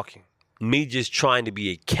 talking. Me just trying to be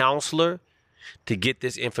a counselor to get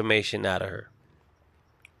this information out of her.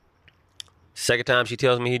 Second time she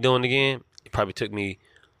tells me he's doing it again, it probably took me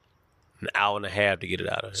an hour and a half to get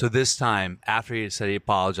it out of her. So this time, after he said he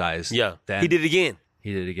apologized, then he did it again.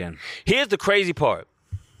 He did it again. Here's the crazy part.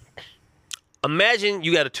 Imagine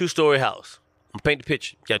you got a 2-story house. I'm paint the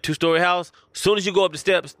picture. You got a 2-story house. As soon as you go up the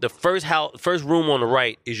steps, the first room on the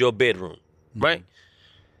right is your bedroom, right?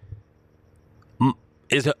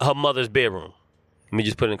 Is her mother's bedroom. Let me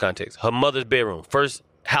just put it in context. Her mother's bedroom. First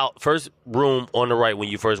room on the right when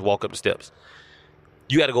you first walk up the steps.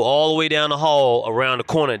 You got to go all the way down the hall around the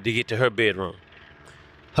corner to get to her bedroom.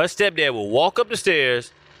 Her stepdad will walk up the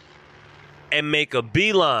stairs and make a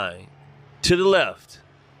beeline to the left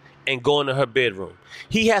and go into her bedroom.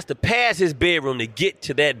 He has to pass his bedroom to get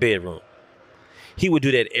to that bedroom. He would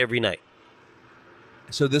do that every night.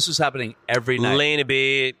 So this was happening every night? Lay in the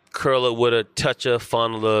bed, curl up with her, touch her,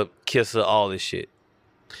 fondle her, kiss her, all this shit.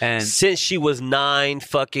 And since she was 9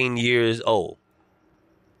 fucking years old.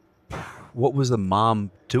 What was the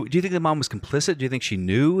mom do? Do you think the mom was complicit? Do you think she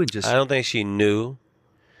knew and just? I don't think she knew.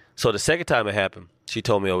 So the second time it happened, she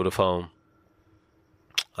told me over the phone.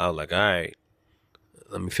 I was like, all right,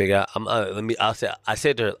 let me figure out. I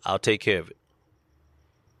said to her, I'll take care of it.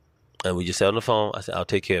 And we just sat on the phone. I said, I'll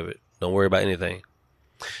take care of it. Don't worry about anything.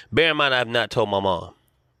 Bear in mind, I have not told my mom.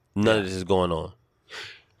 None of this is going on.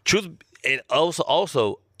 Truth, and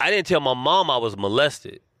also, I didn't tell my mom I was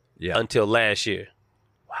molested until last year.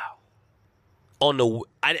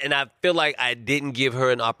 And I feel like I didn't give her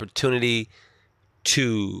an opportunity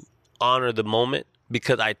to honor the moment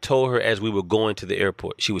because I told her as we were going to the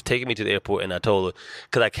airport. She was taking me to the airport, and I told her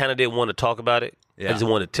because I kind of didn't want to talk about it. Yeah. I just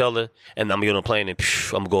wanted to tell her, and I'm going to get on a plane and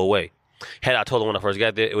I'm going to go away. Had I told her when I first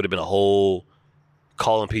got there, it would have been a whole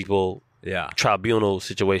calling people tribunal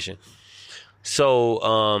situation.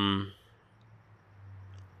 So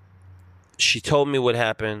she told me what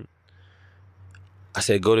happened. I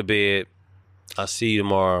said, go to bed. I'll see you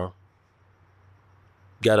tomorrow.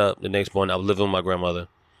 Got up the next morning. I was living with my grandmother.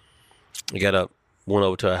 I got up, went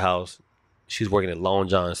over to her house. She was working at Long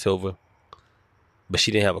John Silver, but she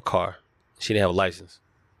didn't have a car. She didn't have a license.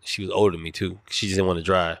 She was older than me, too. She just didn't want to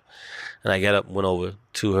drive. And I got up, went over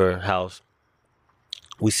to her house.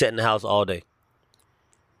 We sat in the house all day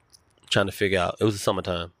trying to figure out. It was the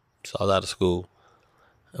summertime, so I was out of school.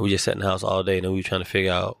 And we just sat in the house all day, and then we were trying to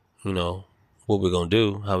figure out, what we're going to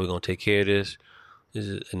do, how we're going to take care of this.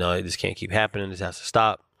 This can't keep happening. This has to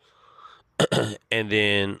stop. And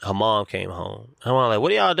then her mom came home. Her mom was like,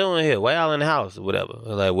 what are y'all doing here? Why y'all in the house? Or whatever. I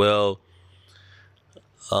was like, well,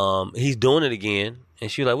 he's doing it again. And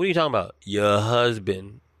she was like, what are you talking about? Your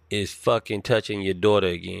husband is fucking touching your daughter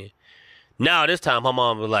again. Now this time her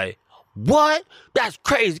mom was like, what? That's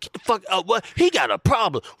crazy. Get the fuck up. What? He got a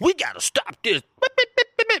problem. We got to stop this.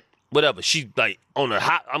 Whatever. She's like on her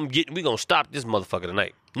hot. We gonna stop this motherfucker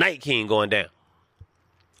tonight. Night King going down.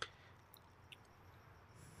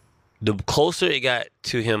 The closer it got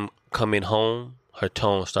to him coming home, her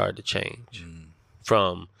tone started to change.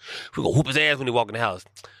 From, we're gonna whoop his ass when he walk in the house.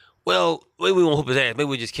 Well, maybe we won't whoop his ass. Maybe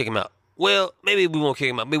we just kick him out. Well, maybe we won't kick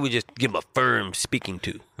him out. Maybe we just give him a firm speaking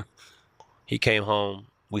to. He came home.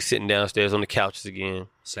 We sitting downstairs on the couches again.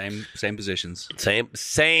 Same positions.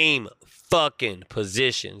 Same fucking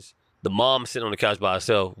positions. The mom sitting on the couch by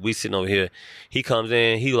herself. We sitting over here. He comes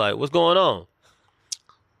in. He like, what's going on?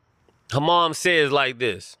 Her mom says like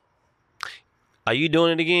this. Are you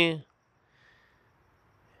doing it again?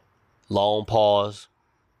 Long pause.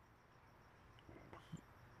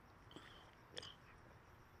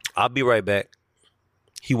 I'll be right back.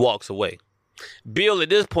 He walks away. Bill, at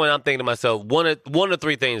this point, I'm thinking to myself, one of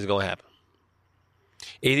three things is going to happen.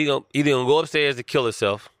 Either going to go upstairs to kill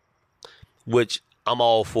herself, which I'm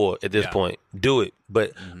all for at this point. Do it.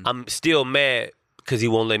 But I'm still mad because he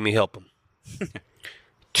won't let me help him.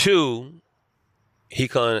 2, he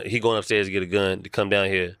going upstairs to get a gun to come down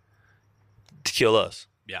here to kill us.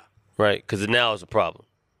 Yeah. Right? Because now it's a problem.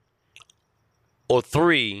 Or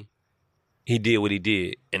 3, he did what he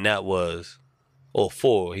did, and that was, or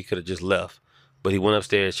 4, he could have just left. But he went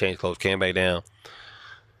upstairs, changed clothes, came back down,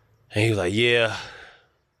 and he was like, yeah,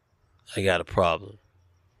 I got a problem.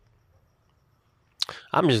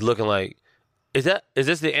 I'm just looking like, is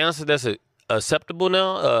this the answer that's acceptable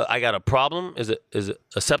now? I got a problem. Is it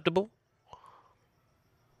acceptable?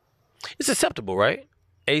 It's acceptable, right?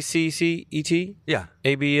 ACCET? Yeah.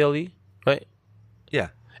 ABLE, right? Yeah.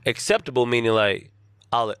 Acceptable meaning like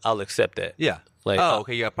I'll accept that. Yeah. Like,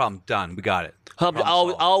 okay, you got a problem. Done. We got it.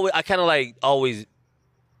 I kind of like always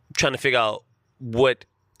trying to figure out what,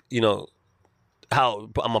 how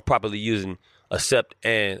I'm properly using accept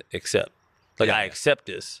and accept. Like I accept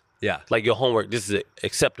this. Yeah. Like your homework, this is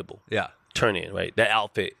acceptable. Yeah. Turn in, right? That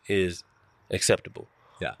outfit is acceptable.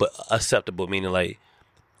 Yeah. But acceptable meaning like,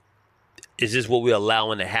 is this what we're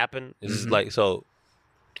allowing to happen? Is this like, so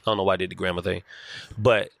I don't know why I did the grammar thing.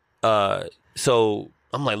 But so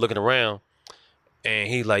I'm like looking around and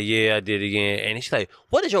he's like, yeah, I did it again. And he's like,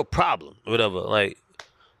 what is your problem? Whatever. Like,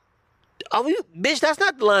 bitch, that's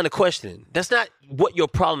not the line of questioning. That's not what your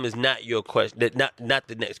problem is, not your question. Not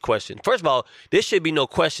the next question. First of all, there should be no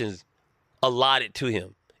questions allotted to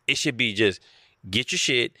him. It should be just get your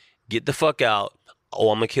shit, get the fuck out,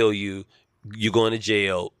 or I'm going to kill you, you're going to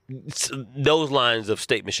jail. Those lines of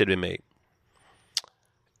statements should have been made.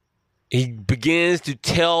 He begins to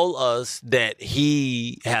tell us that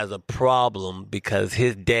he has a problem because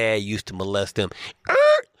his dad used to molest him.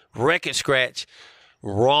 Record scratch.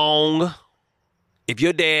 Wrong. If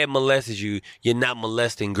your dad molested you, you're not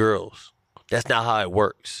molesting girls. That's not how it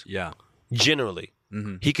works. Yeah. Generally.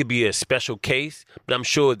 He could be a special case, but I'm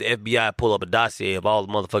sure if the FBI pull up a dossier of all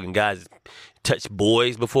the motherfucking guys that touched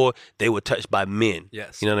boys before, they were touched by men.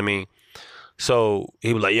 Yes. You know what I mean? So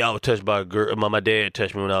he was like, yeah, I was touched by a girl. My dad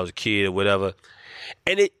touched me when I was a kid or whatever.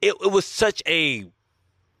 And it was such a,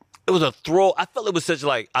 it was a throw. I felt it was such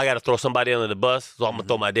like, I got to throw somebody under the bus, so I'm going to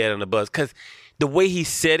throw my dad under the bus. Because the way he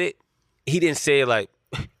said it, he didn't say it like,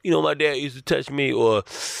 you know, my dad used to touch me, or,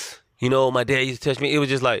 you know, my dad used to touch me. It was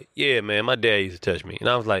just like, yeah, man, my dad used to touch me. And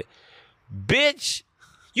I was like, bitch,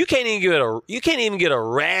 you can't even get a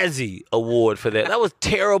Razzie award for that. That was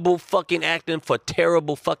terrible fucking acting for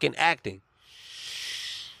terrible fucking acting.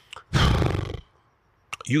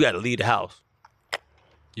 You got to leave the house.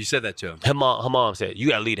 You said that to him. Her mom said, you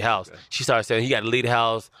got to leave the house. Okay. She started saying, he got to leave the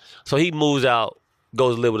house. So he moves out,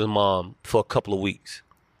 goes to live with his mom for a couple of weeks.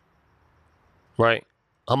 Right?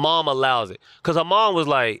 Her mom allows it. Because her mom was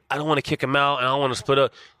like, I don't want to kick him out and I don't want to split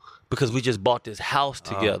up because we just bought this house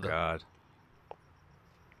together. Oh, God.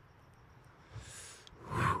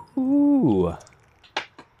 Ooh.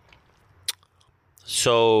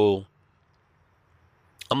 So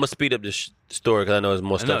I'm going to speed up this story because I know there's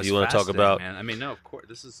more stuff you want to talk about. Man. I mean, no, of course.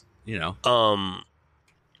 This is, you know.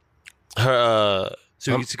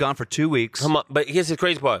 So he's gone for 2 weeks. But here's the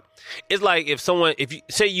crazy part. It's like if you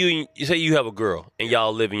say you have a girl and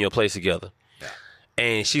y'all live in your place together,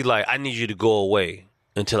 and she's like, I need you to go away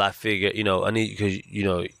until I figure, you know, I need, because, you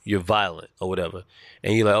know, you're violent or whatever.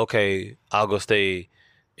 And you're like, okay, I'll go stay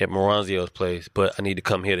at Maronzio's place, but I need to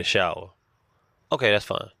come here to shower. Okay, that's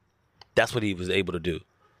fine. That's what he was able to do.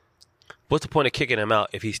 What's the point of kicking him out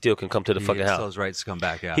if he still can come to the fucking house? He has rights to come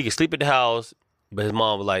back out. He can sleep at the house, but his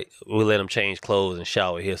mom was like, we'll let him change clothes and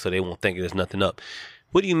shower here so they won't think there's nothing up.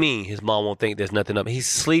 What do you mean his mom won't think there's nothing up? He's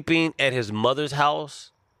sleeping at his mother's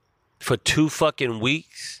house for 2 fucking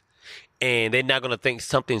weeks, and they're not going to think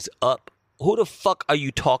something's up? Who the fuck are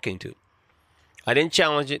you talking to? I didn't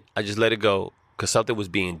challenge it. I just let it go because something was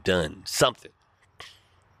being done. Something.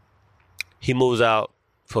 He moves out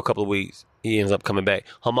for a couple of weeks. He ends up coming back.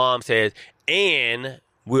 Her mom says, and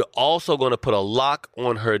we're also going to put a lock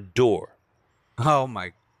on her door. Oh,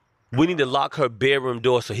 my. We need to lock her bedroom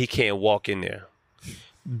door so he can't walk in there.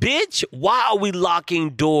 Bitch, why are we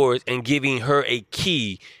locking doors and giving her a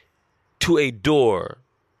key to a door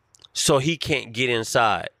so he can't get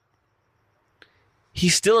inside?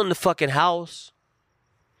 He's still in the fucking house.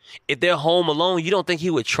 If they're home alone, you don't think he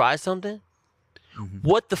would try something? Mm-hmm.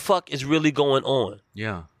 What the fuck is really going on?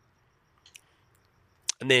 Yeah.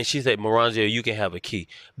 And then she said, Maronzio, you can have a key.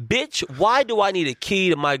 Bitch, why do I need a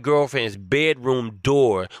key to my girlfriend's bedroom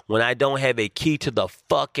door when I don't have a key to the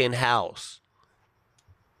fucking house?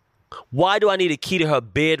 Why do I need a key to her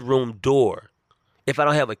bedroom door if I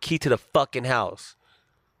don't have a key to the fucking house?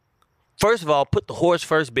 First of all, put the horse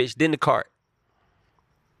first, bitch, then the cart.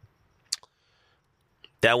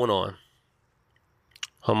 That went on.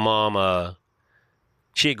 Her mom,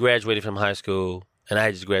 she had graduated from high school. And I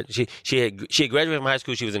had just graduated. She had graduated from high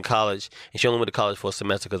school. She was in college, and she only went to college for a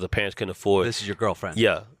semester because her parents couldn't afford. This is your girlfriend.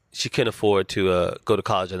 Yeah, she couldn't afford to go to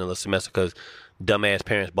college another semester because dumbass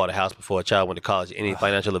parents bought a house before a child went to college. Any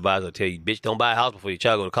financial advisor will tell you, bitch, don't buy a house before your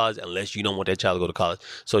child go to college unless you don't want that child to go to college.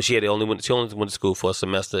 So she only went to school for a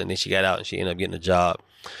semester, and then she got out and she ended up getting a job.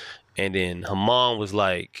 And then her mom was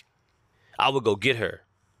like, I would go get her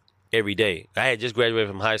every day. I had just graduated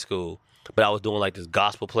from high school. But I was doing like this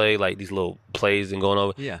gospel play, like these little plays and going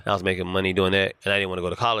over. Yeah. And I was making money doing that. And I didn't want to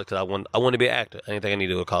go to college because I wanted to be an actor. I didn't think I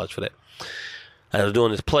needed to go to college for that. I was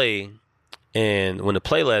doing this play. And when the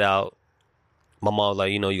play let out, my mom was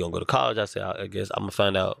like, you know, you going to go to college? I said, I guess I'm going to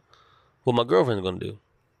find out what my girlfriend's going to do.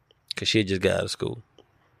 Because she had just got out of school.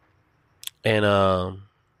 And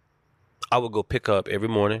I would go pick her up every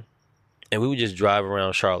morning, and we would just drive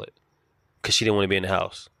around Charlotte because she didn't want to be in the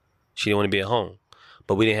house. She didn't want to be at home.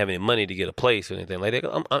 But we didn't have any money to get a place or anything like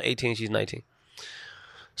that. I'm 18, she's 19.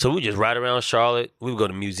 So we just ride around Charlotte. We would go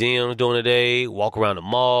to museums during the day, walk around the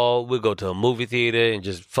mall. We'd go to a movie theater and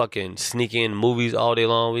just fucking sneak in movies all day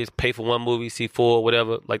long. We just pay for one movie, see 4,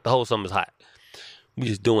 whatever. Like the whole summer's hot. We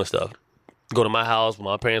just doing stuff. Go to my house when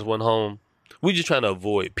my parents weren't home. We just trying to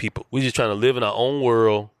avoid people. We just trying to live in our own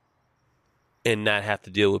world and not have to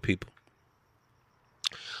deal with people.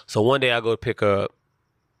 So one day I go to pick her up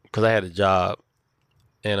because I had a job,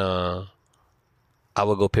 and I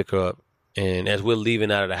would go pick her up. And as we're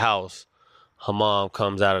leaving out of the house, her mom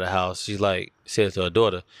comes out of the house. She's like, says to her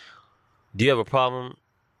daughter, "Do you have a problem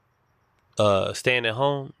staying at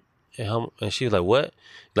home?" And she was like, "What?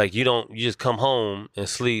 Like you just come home and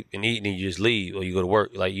sleep and eat and you just leave, or you go to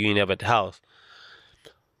work, like you ain't never at the house."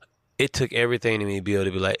 It took everything in me to be able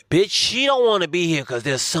to be like, "Bitch, she don't want to be here because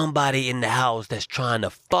there's somebody in the house that's trying to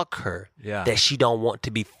fuck her that she don't want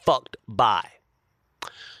to be fucked by."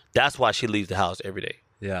 That's why she leaves the house every day.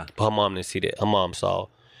 Yeah. But her mom didn't see that. Her mom saw,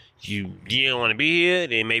 you don't want to be here,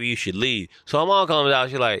 then maybe you should leave. So her mom comes out,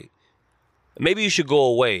 she's like, maybe you should go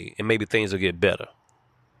away and maybe things will get better.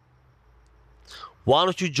 Why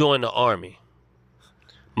don't you join the army?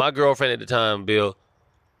 My girlfriend at the time, Bill,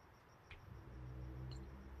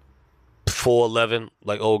 4'11",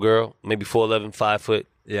 like old girl, maybe 4'11", 5 foot,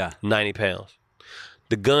 90 pounds.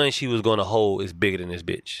 The gun she was going to hold is bigger than this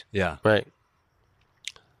bitch. Yeah. Right?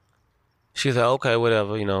 She's like, okay,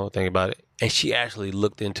 whatever, think about it. And she actually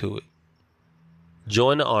looked into it.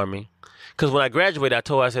 Joined the army. Because when I graduated, I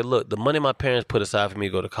told her, I said, look, the money my parents put aside for me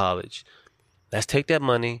to go to college, let's take that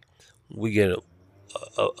money, we get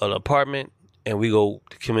an apartment, and we go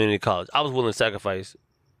to community college. I was willing to sacrifice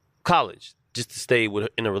college just to stay with her,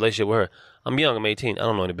 in a relationship with her. I'm young, I'm 18, I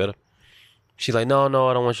don't know any better. She's like, no,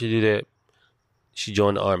 I don't want you to do that. She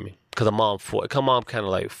joined the army. Because her mom kind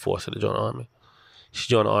of like forced her to join the army. She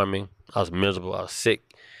joined the army. I was miserable. I was sick.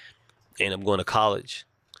 Ended up going to college.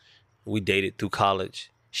 We dated through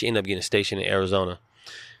college. She ended up getting stationed in Arizona.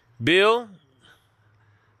 Bill,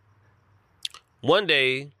 one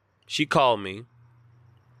day she called me.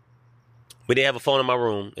 We didn't have a phone in my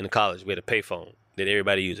room in the college. We had a payphone that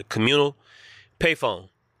everybody used, a communal payphone.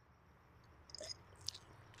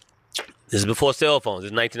 This is before cell phones.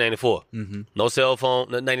 This is 1994. Mm-hmm. No cell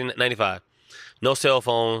phone, 1995. No cell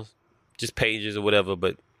phones, just pages or whatever,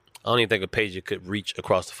 but I don't even think a pager could reach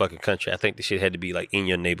across the fucking country. I think the shit had to be like in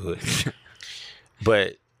your neighborhood.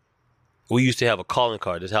 But we used to have a calling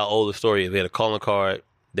card. That's how old the story is. We had a calling card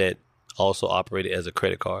that also operated as a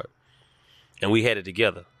credit card. And we had it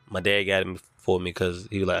together. My dad got it for me because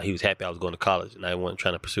he was happy I was going to college and I wasn't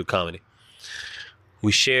trying to pursue comedy.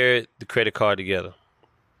 We shared the credit card together.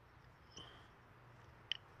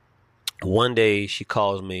 One day she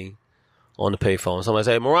calls me on the payphone. Somebody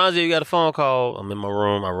say, Maronzio, you got a phone call? I'm in my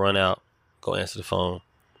room. I run out, go answer the phone.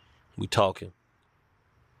 We talking.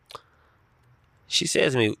 She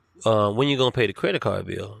says to me, when you going to pay the credit card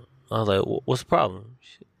bill? I was like, what's the problem?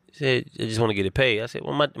 She said, I just want to get it paid. I said,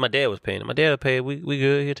 well, my dad was paying it. My dad will pay it. We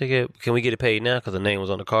good. He'll take it. Can we get it paid now? Because the name was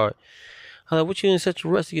on the card. I was like, what you in such a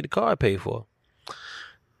rush to get the card paid for?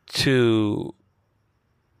 To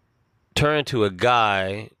turn to a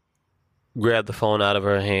guy, grabbed the phone out of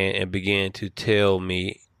her hand and began to tell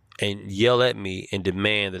me and yell at me and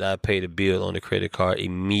demand that I pay the bill on the credit card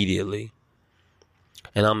immediately.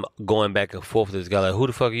 And I'm going back and forth with this guy like, who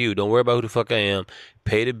the fuck are you? Don't worry about who the fuck I am.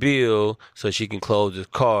 Pay the bill so she can close this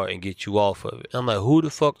card and get you off of it. I'm like, who the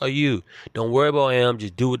fuck are you? Don't worry about who I am.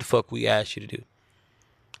 Just do what the fuck we asked you to do.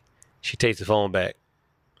 She takes the phone back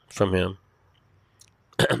from him.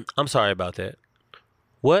 I'm sorry about that.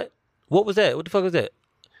 What? What was that? What the fuck was that?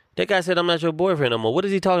 That guy said I'm not your boyfriend no more. What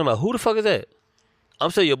is he talking about? Who the fuck is that?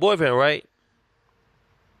 I'm still your boyfriend, right?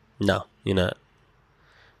 No, you're not.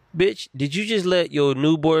 Bitch, did you just let your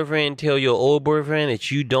new boyfriend tell your old boyfriend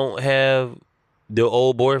that you don't have the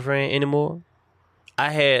old boyfriend anymore?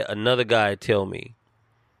 I had another guy tell me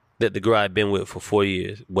that the girl I'd been with for 4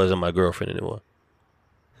 years wasn't my girlfriend anymore.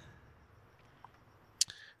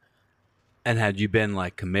 And had you been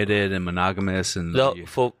like committed and monogamous and no,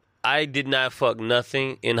 I did not fuck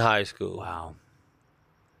nothing in high school. Wow.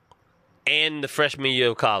 And the freshman year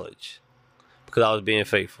of college because I was being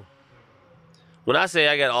faithful. When I say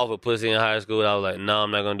I got offered pussy in high school, I was like, no, I'm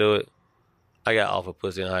not going to do it. I got offered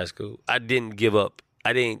pussy in high school. I didn't give up.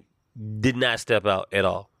 I did not step out at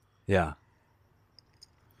all. Yeah.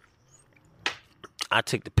 I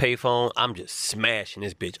took the payphone. I'm just smashing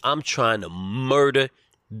this bitch. I'm trying to murder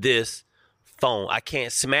this phone. I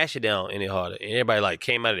can't smash it down any harder. And everybody like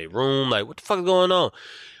came out of their room like, what the fuck is going on?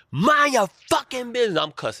 Mind your fucking business.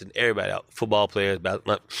 I'm cussing everybody out. Football players,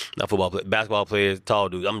 not football players, basketball players, tall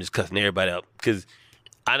dudes. I'm just cussing everybody out because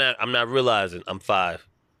I'm not realizing I'm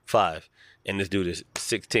 5'5", and this dude is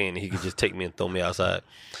 6'10", and he could just take me and throw me outside.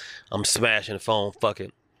 I'm smashing the phone,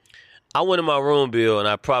 fucking. I went in my room, Bill, and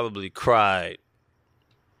I probably cried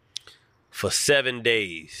for 7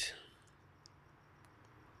 days.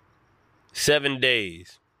 7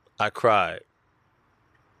 days, I cried.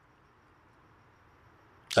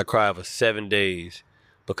 I cried for 7 days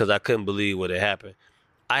because I couldn't believe what had happened.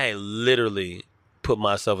 I had literally put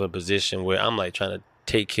myself in a position where I'm like trying to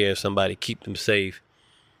take care of somebody, keep them safe,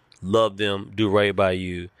 love them, do right by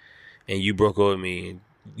you, and you broke over me and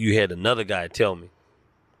you had another guy tell me.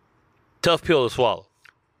 Tough pill to swallow.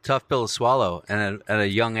 Tough pill to swallow. And at a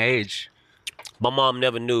young age. My mom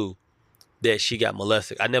never knew that she got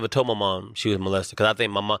molested. I never told my mom she was molested because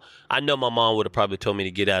I know my mom would have probably told me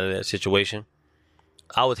to get out of that situation.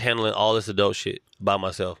 I was handling all this adult shit by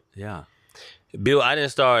myself. Yeah. Bill, I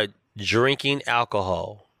didn't start drinking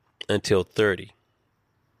alcohol until 30.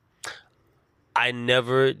 I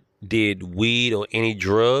never did weed or any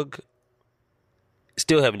drug.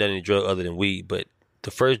 Still haven't done any drug other than weed, but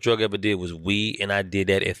the first drug I ever did was weed, and I did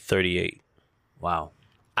that at 38. Wow.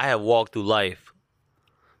 I have walked through life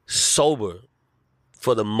sober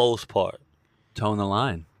for the most part. Towing the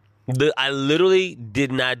line. I literally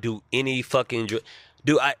did not do any fucking drug.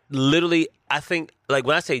 Dude, I think, like,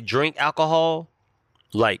 when I say drink alcohol,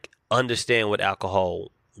 like, understand what alcohol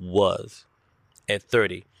was at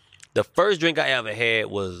 30. The first drink I ever had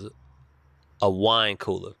was a wine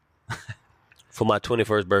cooler for my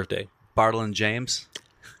 21st birthday. Bartle and James?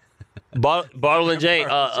 Bartle and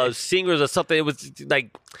James, singers or something. It was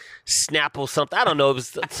like Snapple something. I don't know. It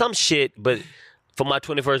was some shit, but for my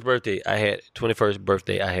 21st birthday, I had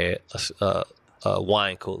a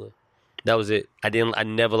wine cooler. That was it. I've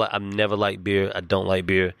never liked beer. I don't like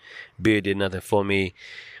beer. Beer did nothing for me.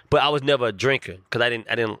 But I was never a drinker because I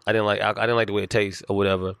didn't like the way it tastes or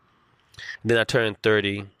whatever. Then I turned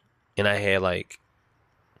 30 and I had like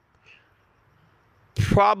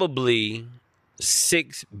probably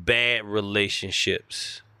 6 bad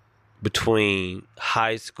relationships between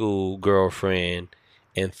high school girlfriend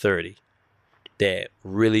and 30 that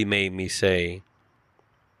really made me say.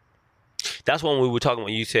 That's when we were talking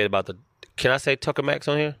when you said about the. Can I say Tucker Max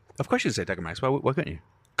on here? Of course you can say Tucker Max. Why couldn't you?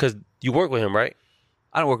 Because you work with him, right?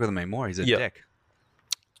 I don't work with him anymore. He's a dick.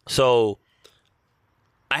 So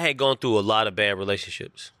I had gone through a lot of bad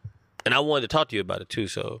relationships, and I wanted to talk to you about it too.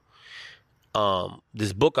 So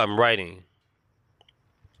this book I'm writing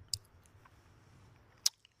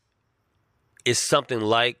is something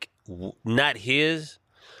like not his,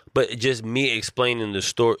 but just me explaining the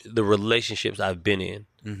story, the relationships I've been in.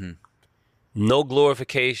 Mm-hmm. No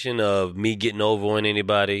glorification of me getting over on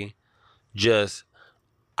anybody. Just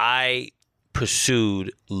I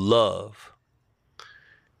pursued love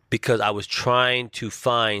because I was trying to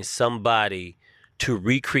find somebody to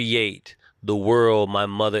recreate the world my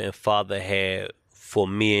mother and father had for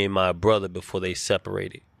me and my brother before they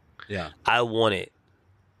separated. Yeah. I wanted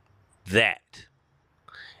that.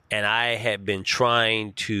 And I had been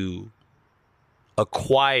trying to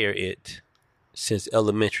acquire it since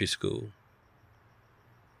elementary school.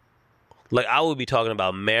 Like, I would be talking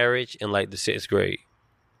about marriage in like the 6th grade.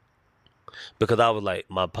 Because I was like,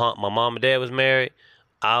 my mom and dad was married.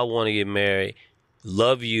 I want to get married.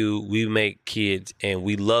 Love you. We make kids and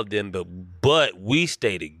we love them, but we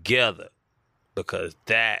stay together because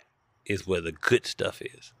that is where the good stuff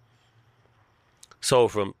is. So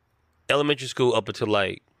from elementary school up until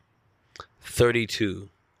like 32,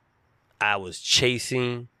 I was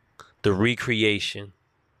chasing the recreation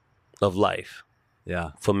of life.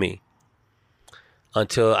 Yeah. For me.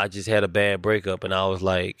 Until I just had a bad breakup and I was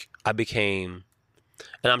like, I became,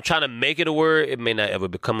 and I'm trying to make it a word. It may not ever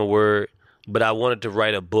become a word, but I wanted to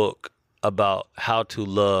write a book about how to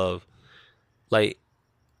love, like,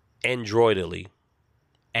 androidally.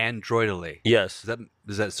 Androidally? Yes.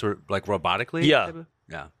 Is that sort of like robotically? Yeah.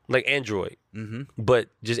 Yeah. Like Android. Mm-hmm. But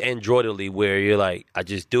just androidally where you're like, I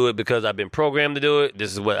just do it because I've been programmed to do it.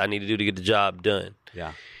 This is what I need to do to get the job done.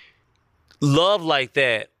 Yeah. Love like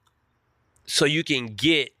that so you can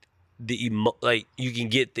get you can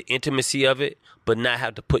get the intimacy of it, but not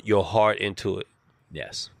have to put your heart into it.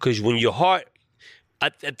 Yes. Because when your heart, I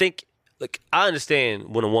think, like, I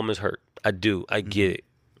understand when a woman's hurt. I do. I get it.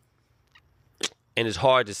 And it's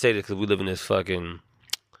hard to say this because we live in this fucking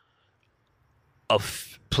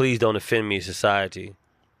please don't offend me society.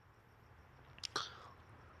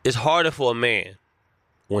 It's harder for a man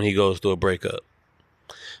when he goes through a breakup.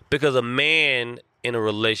 Because a man in a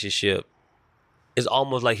relationship is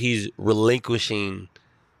almost like he's relinquishing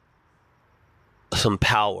some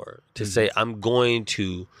power to say, I'm going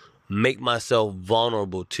to make myself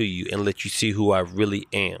vulnerable to you and let you see who I really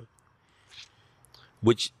am.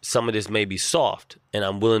 Which some of this may be soft, and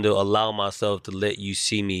I'm willing to allow myself to let you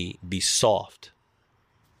see me be soft.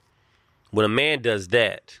 When a man does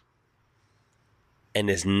that and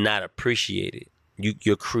is not appreciated,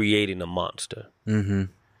 you're creating a monster. Mm-hmm.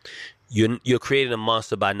 You're creating a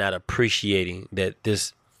monster by not appreciating that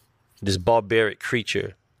this barbaric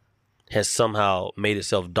creature has somehow made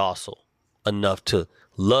itself docile enough to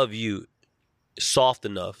love you soft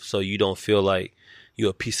enough so you don't feel like you're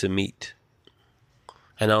a piece of meat.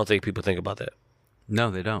 And I don't think people think about that.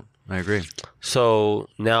 No, they don't. I agree. So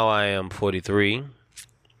now I am 43.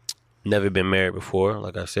 Never been married before,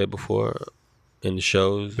 like I said before in the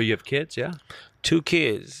shows. But you have kids, yeah? 2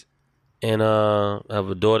 kids. And I have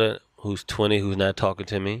a daughter who's 20 who's not talking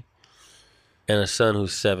to me. And a son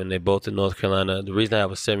who's 7. They're both in North Carolina. The reason I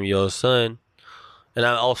have a 7-year-old son, and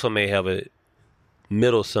I also may have a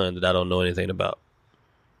middle son that I don't know anything about.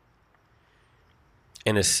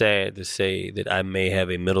 And it's sad to say that I may have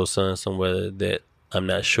a middle son somewhere that I'm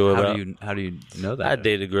not sure about. How do you know that? I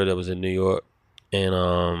dated a girl that was in New York,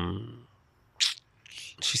 and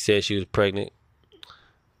she said she was pregnant,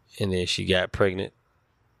 and then she got pregnant,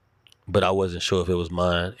 but I wasn't sure if it was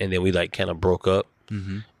mine. And then we kind of broke up,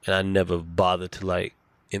 and I never bothered to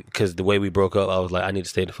because the way we broke up, I was like, I need to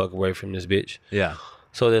stay the fuck away from this bitch. Yeah.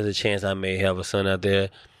 So there's a chance I may have a son out there.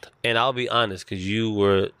 And I'll be honest, because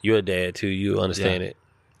you're a dad too. You understand it.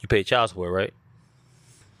 You pay child support, right?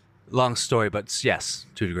 Long story, but yes,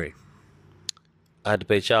 to a degree. I had to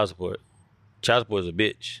pay child support. Child support is a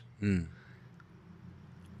bitch.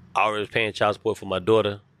 I already was paying child support for my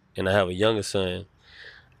daughter, and I have a younger son.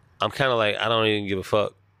 I'm kind of like, I don't even give a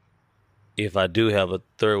fuck if I do have a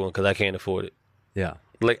third one because I can't afford it. Yeah.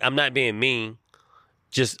 I'm not being mean.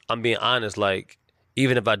 Just, I'm being honest.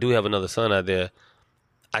 Even if I do have another son out there,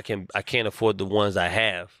 I can't afford the ones I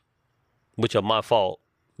have, which are my fault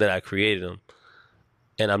that I created them.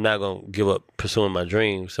 And I'm not going to give up pursuing my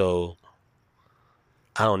dream. So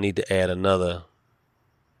I don't need to add another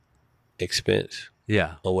expense.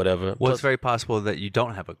 Yeah. Or whatever. Well, it's very possible that you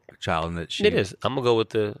don't have a child and that she... It is. I'm going to go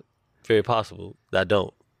with the very possible that I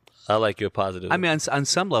don't. I like your positive. I mean, on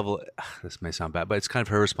some level, this may sound bad, but it's kind of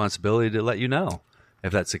her responsibility to let you know.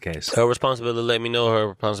 If that's the case. Her responsibility to let me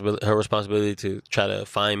know, her responsibility to try to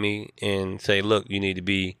find me and say, look, you need to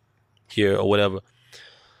be here or whatever.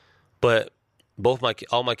 But all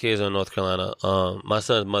my kids are in North Carolina. My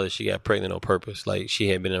son's mother, she got pregnant on purpose. She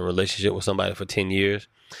had been in a relationship with somebody for 10 years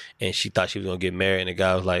and she thought she was going to get married. And the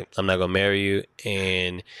guy was like, I'm not going to marry you.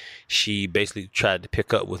 And she basically tried to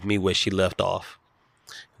pick up with me where she left off.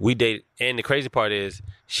 We dated. And the crazy part is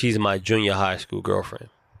she's my junior high school girlfriend.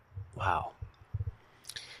 Wow.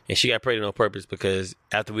 And she got pregnant on purpose because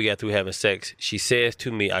after we got through having sex, she says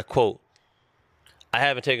to me, I quote, I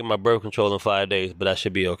haven't taken my birth control in 5 days, but I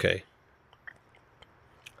should be okay.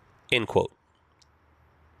 End quote.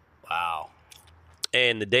 Wow.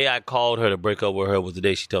 And the day I called her to break up with her was the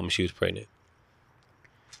day she told me she was pregnant.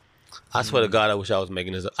 I swear to God, I wish I was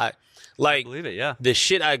making this up. I believe it, yeah. The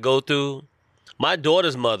shit I go through, my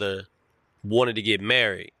daughter's mother wanted to get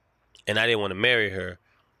married, and I didn't want to marry her.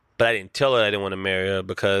 But I didn't tell her I didn't want to marry her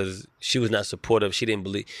because she was not supportive. She didn't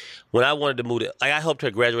believe. When I wanted to move I helped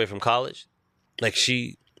her graduate from college. When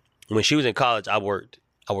she was in college, I worked.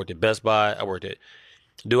 I worked at Best Buy.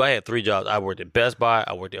 I had 3 jobs. I worked at Best Buy.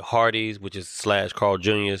 I worked at Hardee's, which is / Carl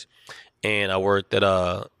Jr.'s. And I worked at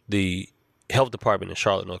the health department in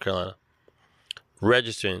Charlotte, North Carolina,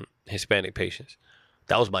 registering Hispanic patients.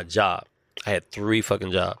 That was my job. I had 3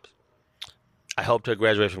 fucking jobs. I helped her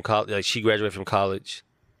graduate from college. She graduated from college.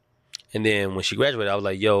 And then when she graduated, I was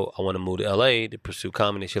like, yo, I want to move to LA to pursue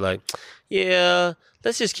comedy. She's like, yeah,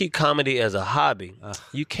 let's just keep comedy as a hobby.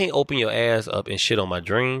 You can't open your ass up and shit on my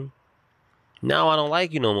dream. Now I don't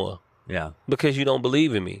like you no more. Yeah. Because you don't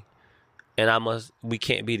believe in me. And we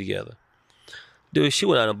can't be together. Dude, she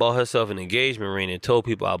went out and bought herself an engagement ring and told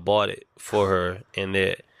people I bought it for her and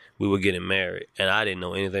that we were getting married. And I didn't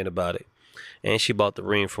know anything about it. And she bought the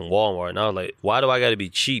ring from Walmart. And I was like, why do I got to be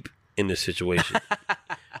cheap in this situation?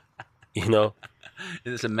 You know?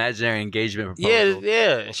 This imaginary engagement proposal.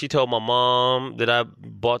 Yeah. And she told my mom that I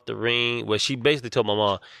bought the ring. Well, she basically told my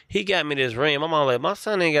mom, he got me this ring. My mom like, my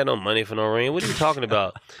son ain't got no money for no ring. What are you talking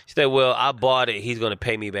about? She said, well, I bought it. He's going to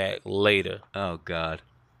pay me back later. Oh, God.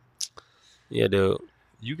 Yeah, dude.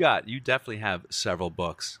 You definitely have several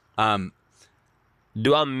books. Do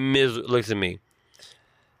I look at me.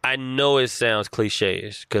 I know it sounds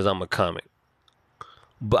cliche-ish because I'm a comic,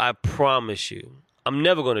 but I promise you, I'm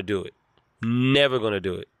never going to do it. Never going to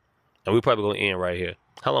do it. And we're probably going to end right here.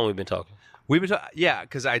 How long have we been talking? We've been talking, yeah,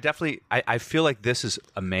 because I feel like this is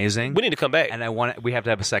amazing. We need to come back. And we have to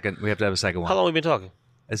have a second one. How long have we been talking?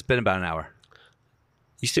 It's been about an hour.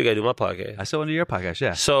 You still got to do my podcast. I still want to do your podcast,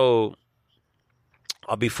 yeah. So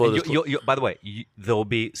I'll be full of by the way, there will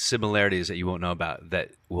be similarities that you won't know about that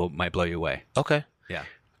might blow you away. Okay. Yeah.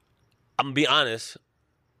 I'm going to be honest.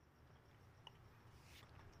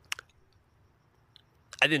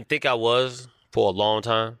 I didn't think I was for a long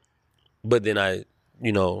time, but then I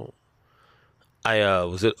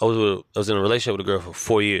was in a relationship with a girl for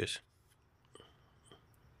 4 years.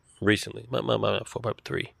 Recently, my 4, probably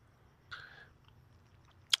 3.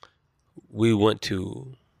 We went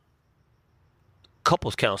to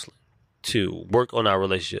couples counseling to work on our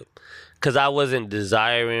relationship because I wasn't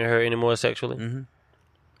desiring her anymore sexually. Mm-hmm.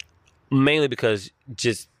 Mainly because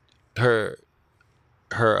just her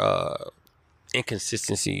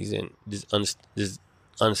inconsistencies and this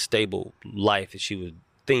unstable life that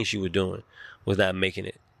things she was doing was not making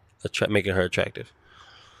her attractive.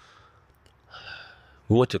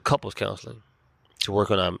 We went to couples counseling to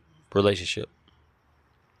work on our relationship.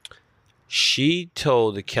 She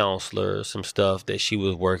told the counselor some stuff that she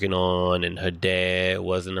was working on and her dad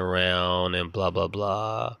wasn't around and blah, blah,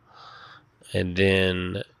 blah. And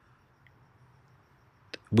then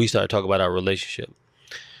we started talking about our relationship.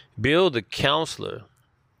 Bill, the counselor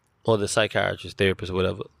or the psychiatrist, therapist, or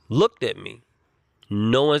whatever, looked at me.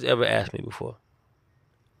 No one's ever asked me before.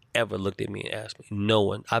 Ever looked at me and asked me. No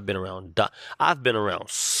one. I've been around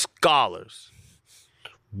scholars,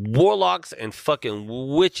 warlocks, and fucking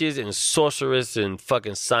witches and sorcerers and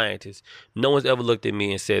fucking scientists. No one's ever looked at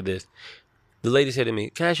me and said this. The lady said to me,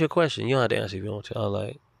 "Can I ask you a question? You don't have to answer if you don't want to." I was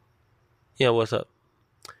like, "Yeah, what's up?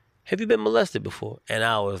 Have you been molested before?" And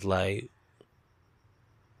I was like,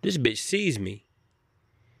 this bitch sees me.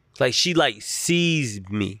 Like, she sees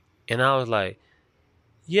me. And I was like,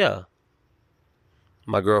 yeah.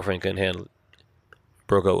 My girlfriend couldn't handle it.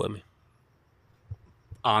 Broke up with me.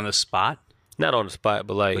 On the spot? Not on the spot,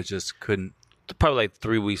 but just couldn't. Probably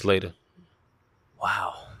 3 weeks later.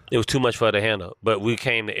 Wow. It was too much for her to handle. But we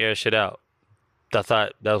came to air shit out. I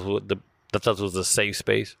thought that was a safe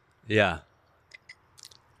space. Yeah.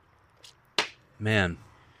 Man.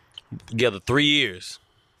 Together 3 years.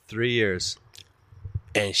 3 years.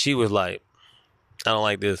 And she was like, I don't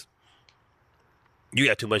like this. You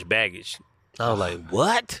got too much baggage. I was like,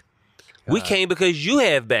 what? God. We came because you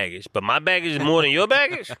have baggage, but my baggage is more than your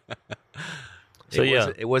baggage? So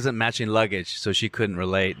it wasn't matching luggage, so she couldn't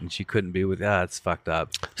relate and she couldn't be with, it's fucked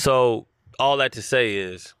up. So all that to say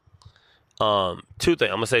is, 2 things. I'm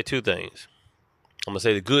going to say 2 things. I'm going to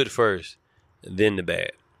say the good first, then the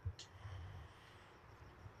bad.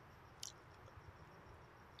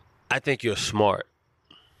 I think you're smart.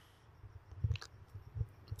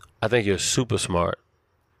 I think you're super smart.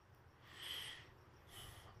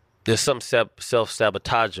 There's some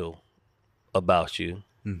self-sabotageal about you,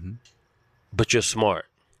 but you're smart.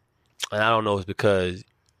 And I don't know if it's because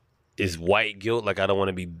it's white guilt, like I don't want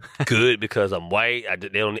to be good because I'm white.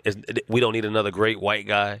 We don't need another great white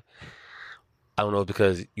guy. I don't know if it's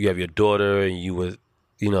because you have your daughter and you was,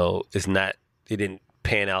 it didn't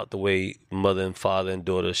pan out the way mother and father and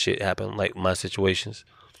daughter shit happened, like my situations.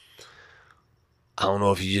 I don't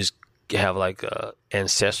know if you just have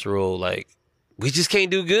ancestral, we just can't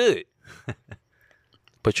do good.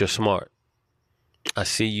 But you're smart. I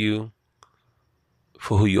see you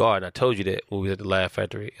for who you are, and I told you that when we was at the Laugh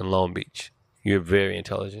Factory in Long Beach. You're very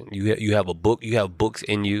intelligent. You have a book. You have books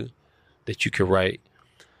in you that you could write.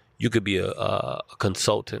 You could be a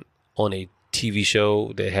consultant on a TV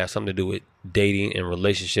show that has something to do with dating and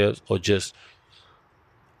relationships or just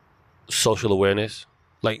social awareness.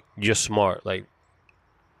 You're smart.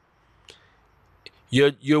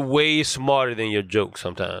 You're way smarter than your jokes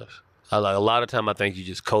sometimes. A lot of time I think you're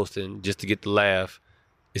just coasting just to get the laugh.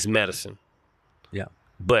 It's medicine. Yeah.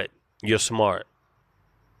 But you're smart.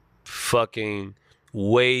 Fucking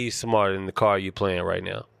way smarter than the card you're playing right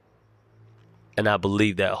now. And I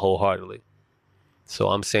believe that wholeheartedly. So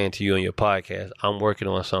I'm saying to you on your podcast, I'm working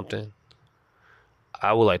on something.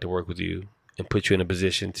 I would like to work with you and put you in a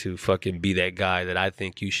position to fucking be that guy that I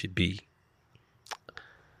think you should be.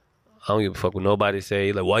 I don't give a fuck what nobody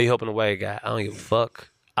say. Why are you helping a white guy? I don't give a fuck.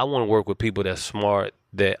 I want to work with people that's smart,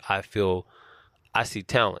 that I feel I see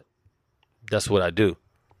talent. That's what I do.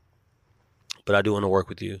 But I do want to work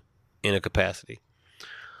with you in a capacity.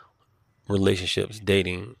 Relationships,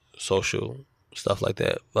 dating, social, stuff like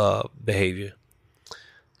that, behavior.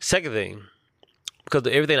 Second thing, because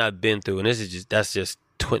of everything I've been through, and that's just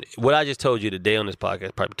 20. What I just told you today on this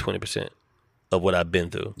podcast, probably 20% of what I've been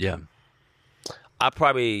through. Yeah. I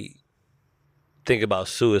probably think about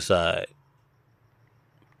suicide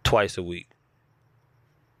twice a week.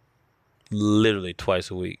 Literally twice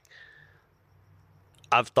a week.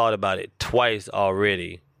 I've thought about it twice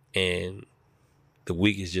already, and the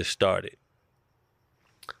week has just started.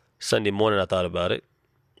 Sunday morning I thought about it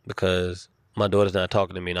because my daughter's not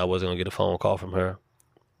talking to me and I wasn't going to get a phone call from her.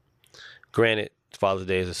 Granted, Father's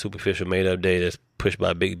Day is a superficial made-up day that's pushed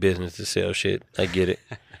by big business to sell shit. I get it.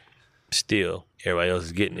 Still, everybody else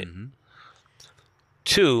is getting it. Mm-hmm.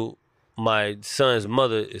 2, my son's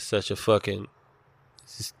mother is such a fucking,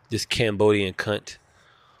 this Cambodian cunt.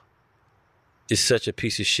 Is such a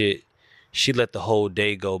piece of shit. She let the whole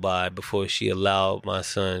day go by before she allowed my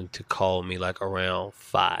son to call me like around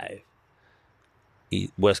 5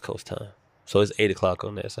 West Coast time. So it's 8 o'clock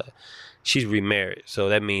on that side. She's remarried. So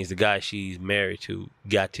that means the guy she's married to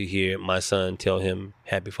got to hear my son tell him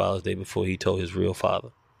Happy Father's Day before he told his real father.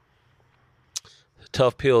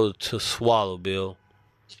 Tough pill to swallow, Bill.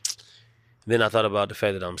 Then I thought about the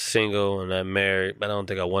fact that I'm single and I'm married, but I don't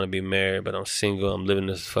think I want to be married, but I'm single. I'm living in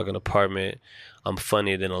this fucking apartment. I'm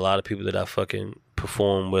funnier than a lot of people that I fucking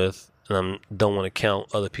perform with, and I don't want to count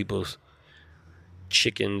other people's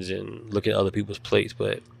chickens and look at other people's plates,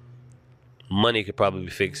 but money could probably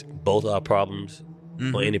fix both our problems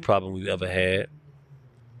or any problem we've ever had.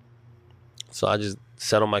 So I just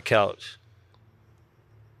sat on my couch.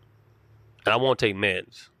 And I won't take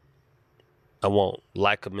meds. I won't.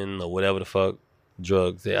 Lycomin or whatever the fuck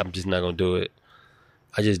drugs. I'm just not going to do it.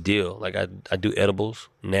 I just deal. Like I do edibles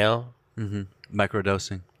now. Mm-hmm.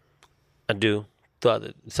 Microdosing. I do.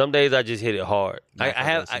 Some days I just hit it hard.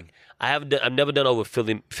 I've never done over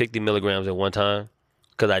 50 milligrams at one time.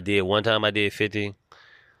 Because one time I did 50.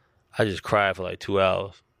 I just cried for like 2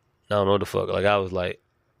 hours. I don't know what the fuck. Like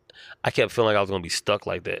I kept feeling like I was going to be stuck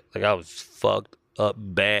like that. Like I was fucked up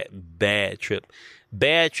bad trip.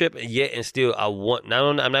 Bad trip, yet and still I'm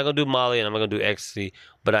not going to do Molly and I'm not going to do ecstasy,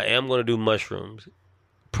 but I am going to do mushrooms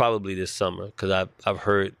probably this summer because I've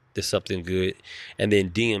heard there's something good. And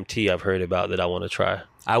then DMT I've heard about that I want to try.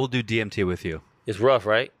 I will do DMT with you. It's rough,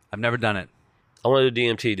 right? I've never done it. I want to do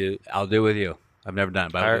DMT, dude. I'll do it with you. I've never done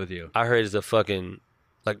it, but I'll do it with you. I heard it's a fucking,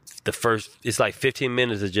 like it's like 15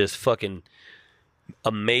 minutes of just fucking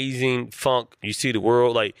amazing funk. You see the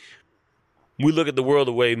world, like, we look at the world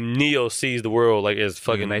the way Neo sees the world, like as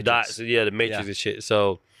fucking dots. Yeah, the Matrix and shit.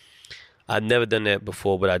 So I've never done that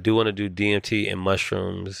before, but I do want to do DMT and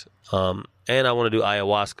mushrooms. And I want to do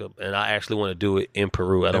ayahuasca, and I actually want to do it in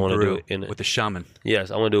Peru. I don't want to do it with the shaman.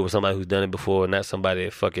 Yes, I want to do it with somebody who's done it before, not somebody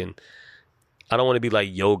that fucking. I don't want to be like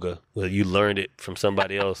yoga, where you learned it from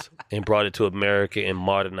somebody else and brought it to America and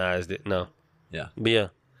modernized it. No. Yeah. But yeah.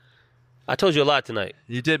 I told you a lot tonight.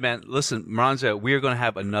 You did, man. Listen, Maronzio, we are going to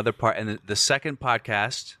have another part, and the second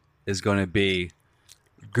podcast is going to be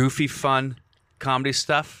goofy, fun comedy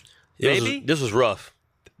stuff. This was rough.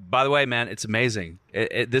 By the way, man, it's amazing.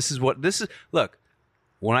 This is. Look,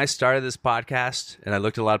 when I started this podcast, and I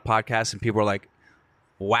looked at a lot of podcasts, and people were like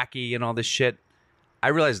wacky and all this shit, I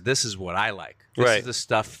realized this is what I like. This is the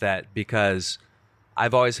stuff that, because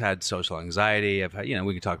I've always had social anxiety. I've had,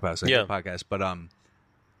 we can talk about it in the podcast,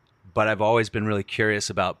 but I've always been really curious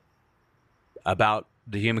about the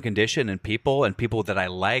human condition and people that I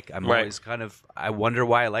like. I'm always I wonder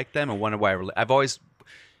why I like them and wonder why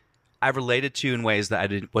I've related to in ways that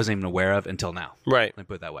I wasn't even aware of until now. Right. Let me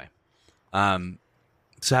put it that way.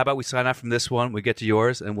 So how about we sign off from this one? We get to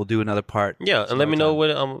yours, and we'll do another part. Yeah, and let me know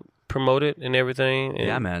what promote it and everything. And...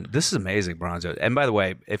 Yeah, man, this is amazing, Maronzio. And by the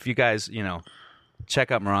way, if you guys,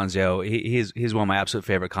 check out Maronzio, he's one of my absolute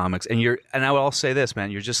favorite comics. And I will also say this,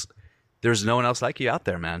 man, there's no one else like you out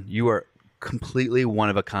there, man. You are completely one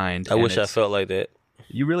of a kind. I wish I felt like that.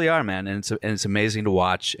 You really are, man, and it's amazing to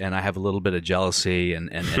watch. And I have a little bit of jealousy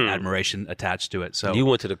and admiration attached to it. So you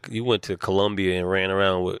went to Colombia and ran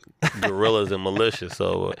around with guerrillas and militia.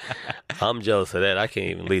 So I'm jealous of that. I can't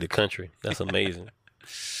even lead a country. That's amazing.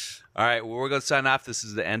 All right, well, we're going to sign off. This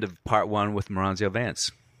is the end of part 1 with Maronzio Vance.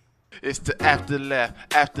 It's the Afterlaugh,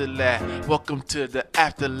 Afterlaugh. Welcome to the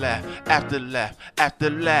Afterlaugh, Afterlaugh,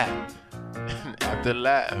 Afterlaugh.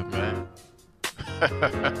 Afterlaugh, man.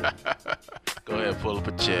 Go ahead, pull up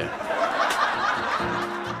a chair.